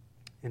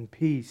and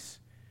peace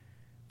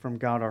from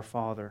God our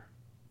Father.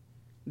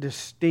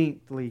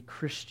 Distinctly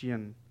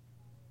Christian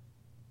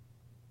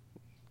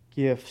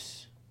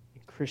gifts,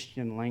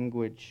 Christian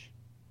language.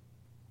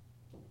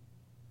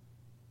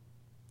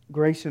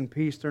 Grace and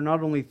peace, they're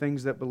not only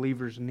things that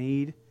believers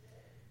need,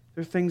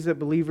 they're things that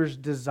believers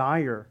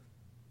desire.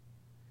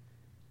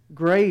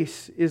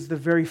 Grace is the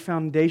very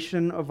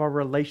foundation of our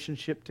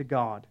relationship to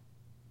God.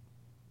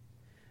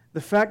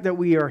 The fact that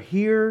we are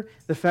here,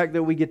 the fact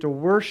that we get to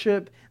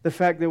worship, the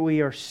fact that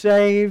we are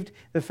saved,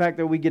 the fact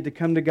that we get to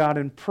come to God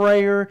in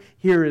prayer,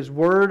 hear His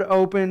Word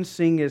open,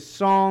 sing His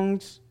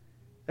songs,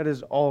 that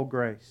is all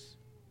grace.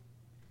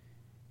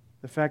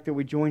 The fact that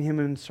we join Him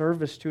in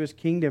service to His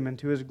kingdom and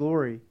to His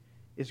glory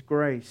is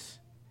grace.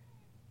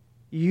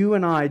 You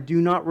and I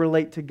do not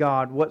relate to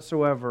God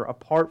whatsoever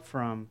apart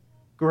from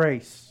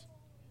grace.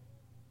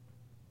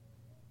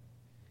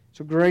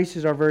 So grace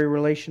is our very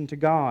relation to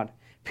God.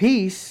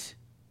 Peace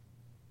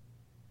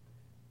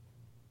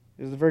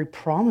is the very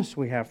promise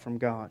we have from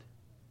God.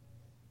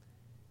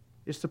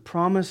 It's the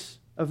promise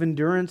of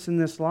endurance in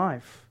this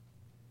life.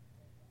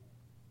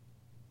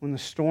 When the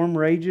storm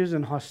rages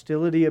and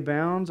hostility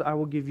abounds, I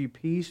will give you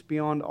peace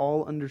beyond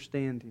all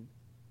understanding.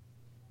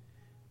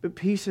 But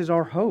peace is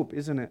our hope,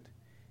 isn't it?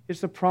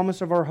 It's the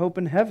promise of our hope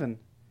in heaven.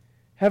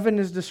 Heaven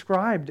is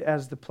described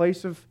as the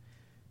place of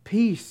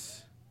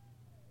peace.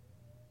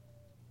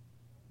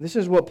 This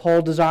is what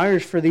Paul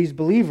desires for these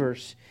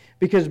believers,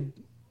 because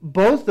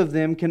both of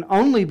them can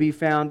only be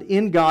found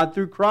in God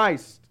through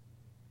Christ.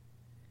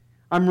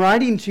 I'm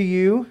writing to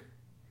you,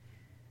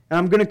 and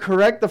I'm going to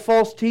correct the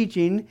false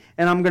teaching,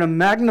 and I'm going to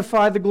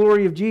magnify the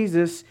glory of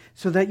Jesus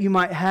so that you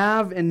might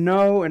have and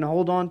know and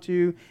hold on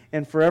to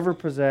and forever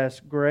possess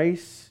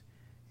grace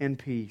and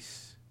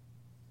peace.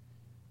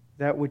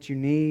 That which you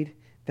need,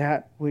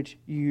 that which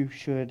you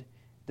should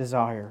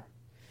desire.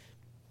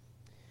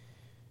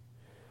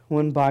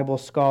 One Bible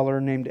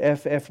scholar named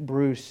F.F.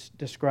 Bruce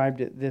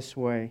described it this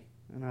way,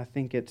 and I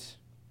think it's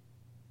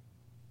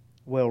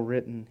well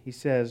written. He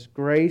says,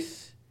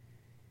 "Grace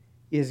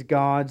is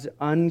God's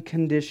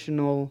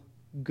unconditional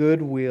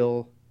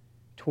goodwill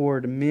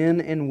toward men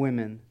and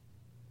women,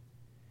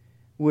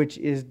 which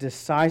is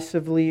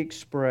decisively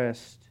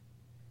expressed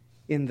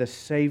in the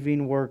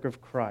saving work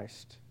of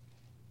Christ.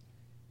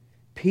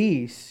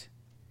 Peace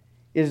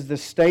is the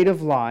state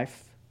of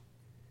life,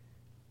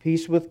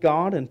 peace with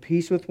God and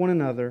peace with one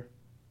another,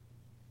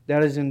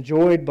 that is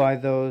enjoyed by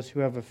those who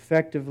have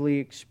effectively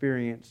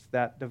experienced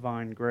that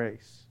divine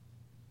grace."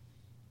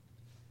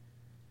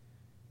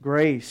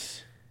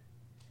 Grace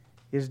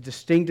is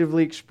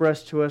distinctively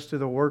expressed to us through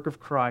the work of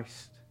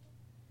Christ.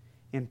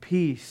 And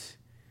peace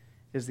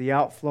is the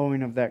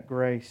outflowing of that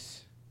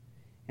grace.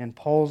 And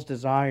Paul's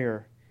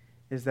desire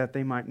is that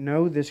they might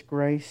know this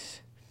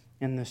grace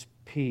and this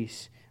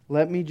peace.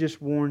 Let me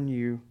just warn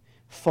you,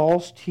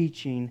 false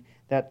teaching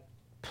that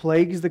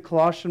plagues the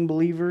Colossian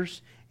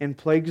believers and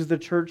plagues the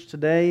church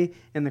today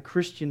and the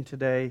Christian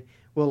today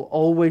will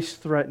always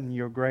threaten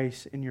your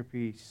grace and your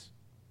peace.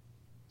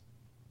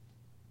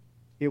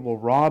 It will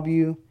rob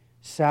you,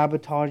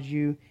 sabotage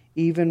you,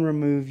 even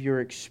remove your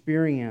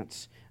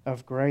experience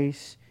of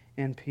grace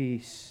and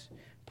peace.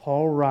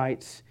 Paul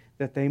writes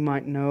that they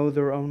might know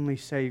their only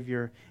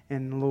Savior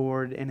and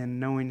Lord, and in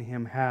knowing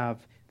Him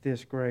have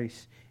this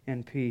grace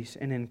and peace.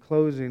 And in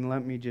closing,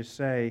 let me just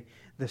say,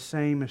 the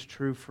same is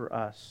true for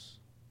us.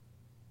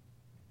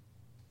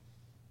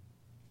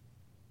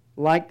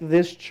 Like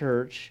this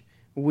church,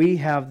 we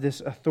have this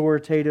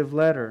authoritative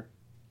letter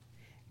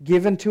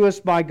given to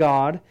us by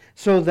God,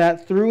 so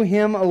that through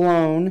Him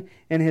alone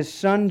and His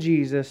Son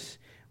Jesus,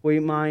 we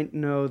might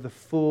know the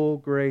full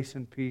grace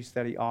and peace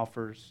that He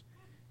offers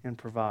and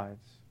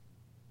provides.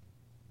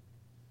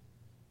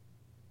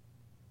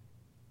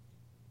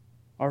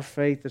 Our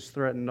faith is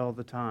threatened all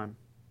the time.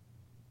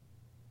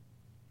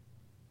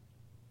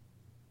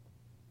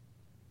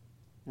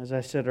 As I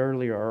said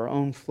earlier, our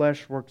own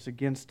flesh works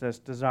against us,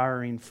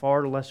 desiring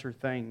far lesser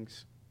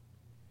things.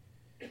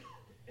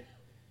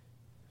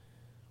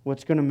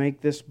 What's going to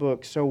make this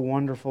book so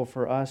wonderful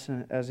for us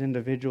as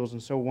individuals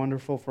and so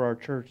wonderful for our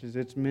church is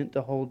it's meant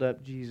to hold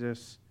up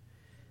Jesus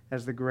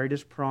as the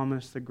greatest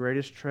promise, the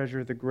greatest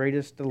treasure, the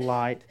greatest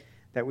delight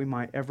that we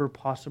might ever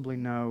possibly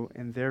know,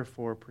 and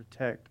therefore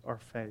protect our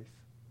faith.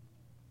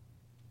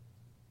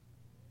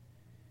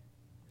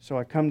 So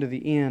I come to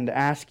the end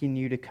asking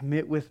you to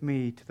commit with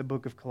me to the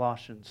book of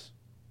Colossians,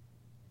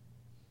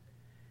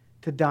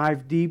 to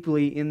dive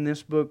deeply in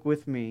this book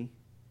with me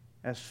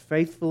as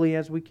faithfully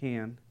as we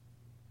can,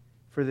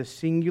 for the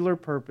singular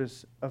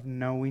purpose of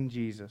knowing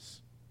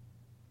Jesus,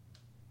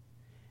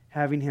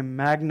 having Him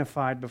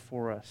magnified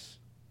before us,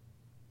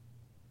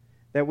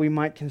 that we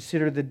might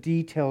consider the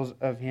details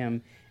of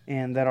Him,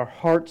 and that our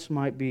hearts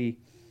might be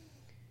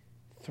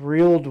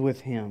thrilled with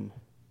Him.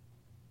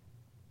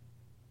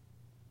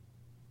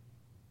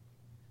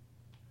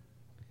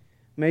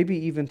 Maybe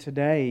even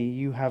today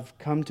you have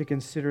come to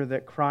consider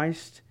that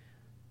Christ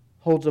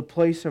holds a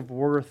place of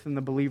worth in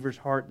the believer's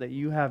heart that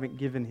you haven't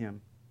given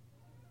Him.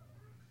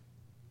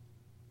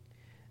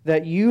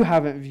 That you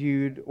haven't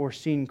viewed or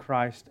seen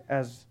Christ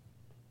as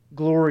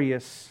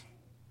glorious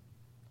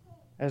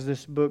as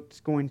this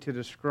book's going to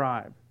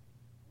describe.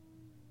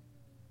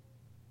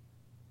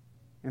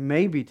 And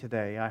maybe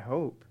today, I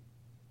hope,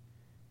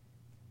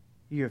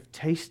 you have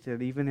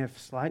tasted, even if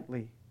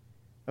slightly,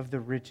 of the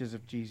riches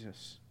of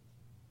Jesus.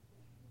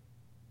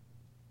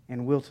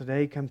 And will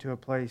today come to a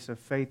place of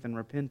faith and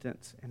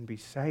repentance and be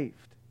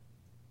saved.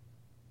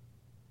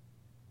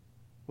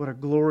 What a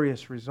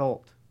glorious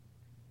result.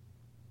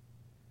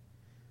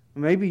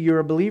 Maybe you're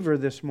a believer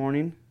this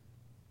morning,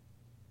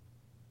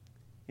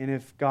 and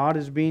if God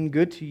is being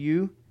good to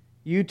you,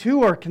 you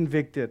too are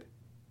convicted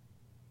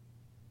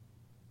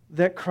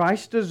that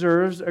Christ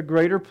deserves a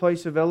greater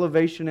place of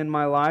elevation in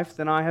my life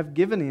than I have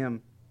given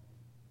Him.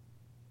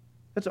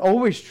 That's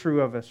always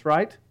true of us,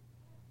 right?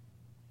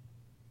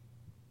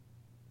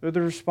 But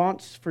the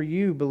response for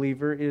you,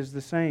 believer, is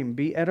the same.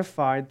 Be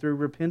edified through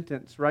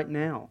repentance right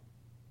now.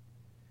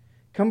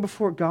 Come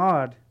before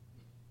God,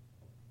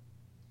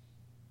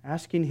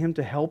 asking Him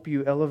to help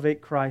you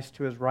elevate Christ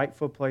to His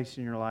rightful place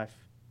in your life.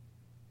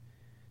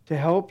 To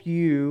help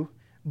you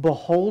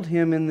behold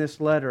Him in this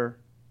letter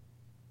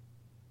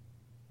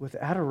with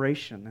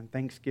adoration and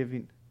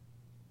thanksgiving.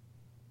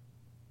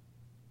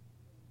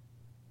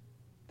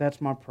 That's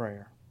my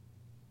prayer.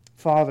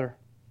 Father,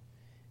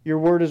 Your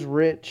Word is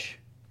rich,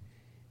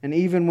 and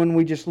even when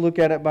we just look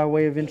at it by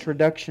way of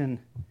introduction,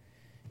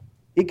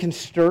 it can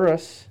stir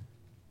us.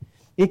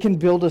 It can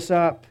build us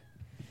up.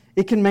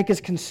 It can make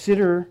us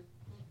consider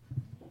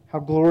how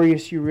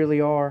glorious You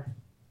really are.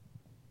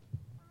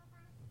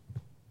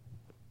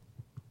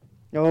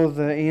 Oh,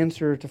 the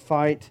answer to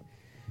fight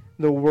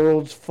the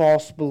world's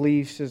false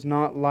beliefs is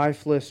not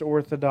lifeless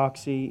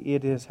orthodoxy.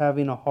 It is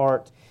having a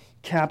heart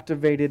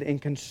captivated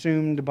and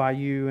consumed by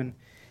You.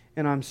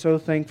 And I'm so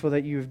thankful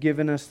that You've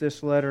given us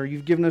this letter.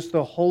 You've given us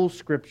the whole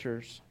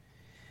Scriptures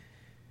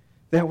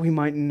that we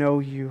might know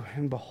You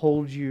and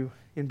behold You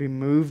and be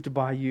moved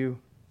by You.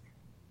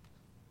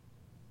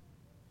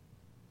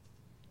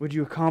 Would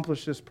You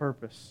accomplish this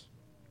purpose?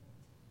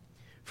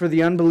 For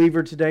the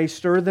unbeliever today,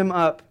 stir them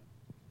up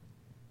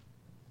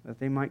that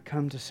they might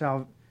come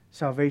to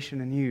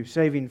salvation in You,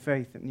 saving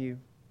faith in You.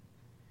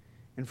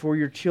 And for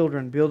Your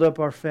children, build up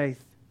our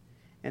faith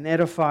and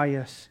edify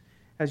us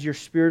as Your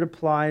Spirit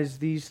applies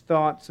these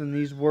thoughts and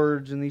these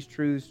words and these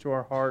truths to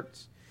our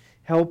hearts.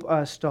 Help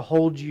us to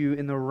hold You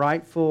in the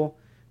rightful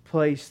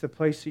place, the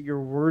place that You're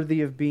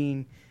worthy of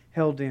being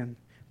held in.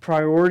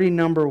 Priority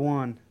number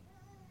one,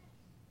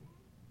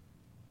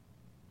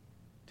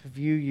 to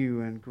view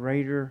You in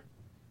greater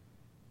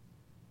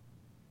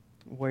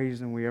ways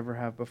than we ever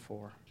have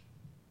before.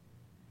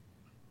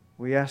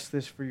 We ask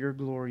this for your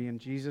glory in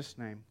Jesus'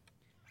 name.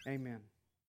 Amen.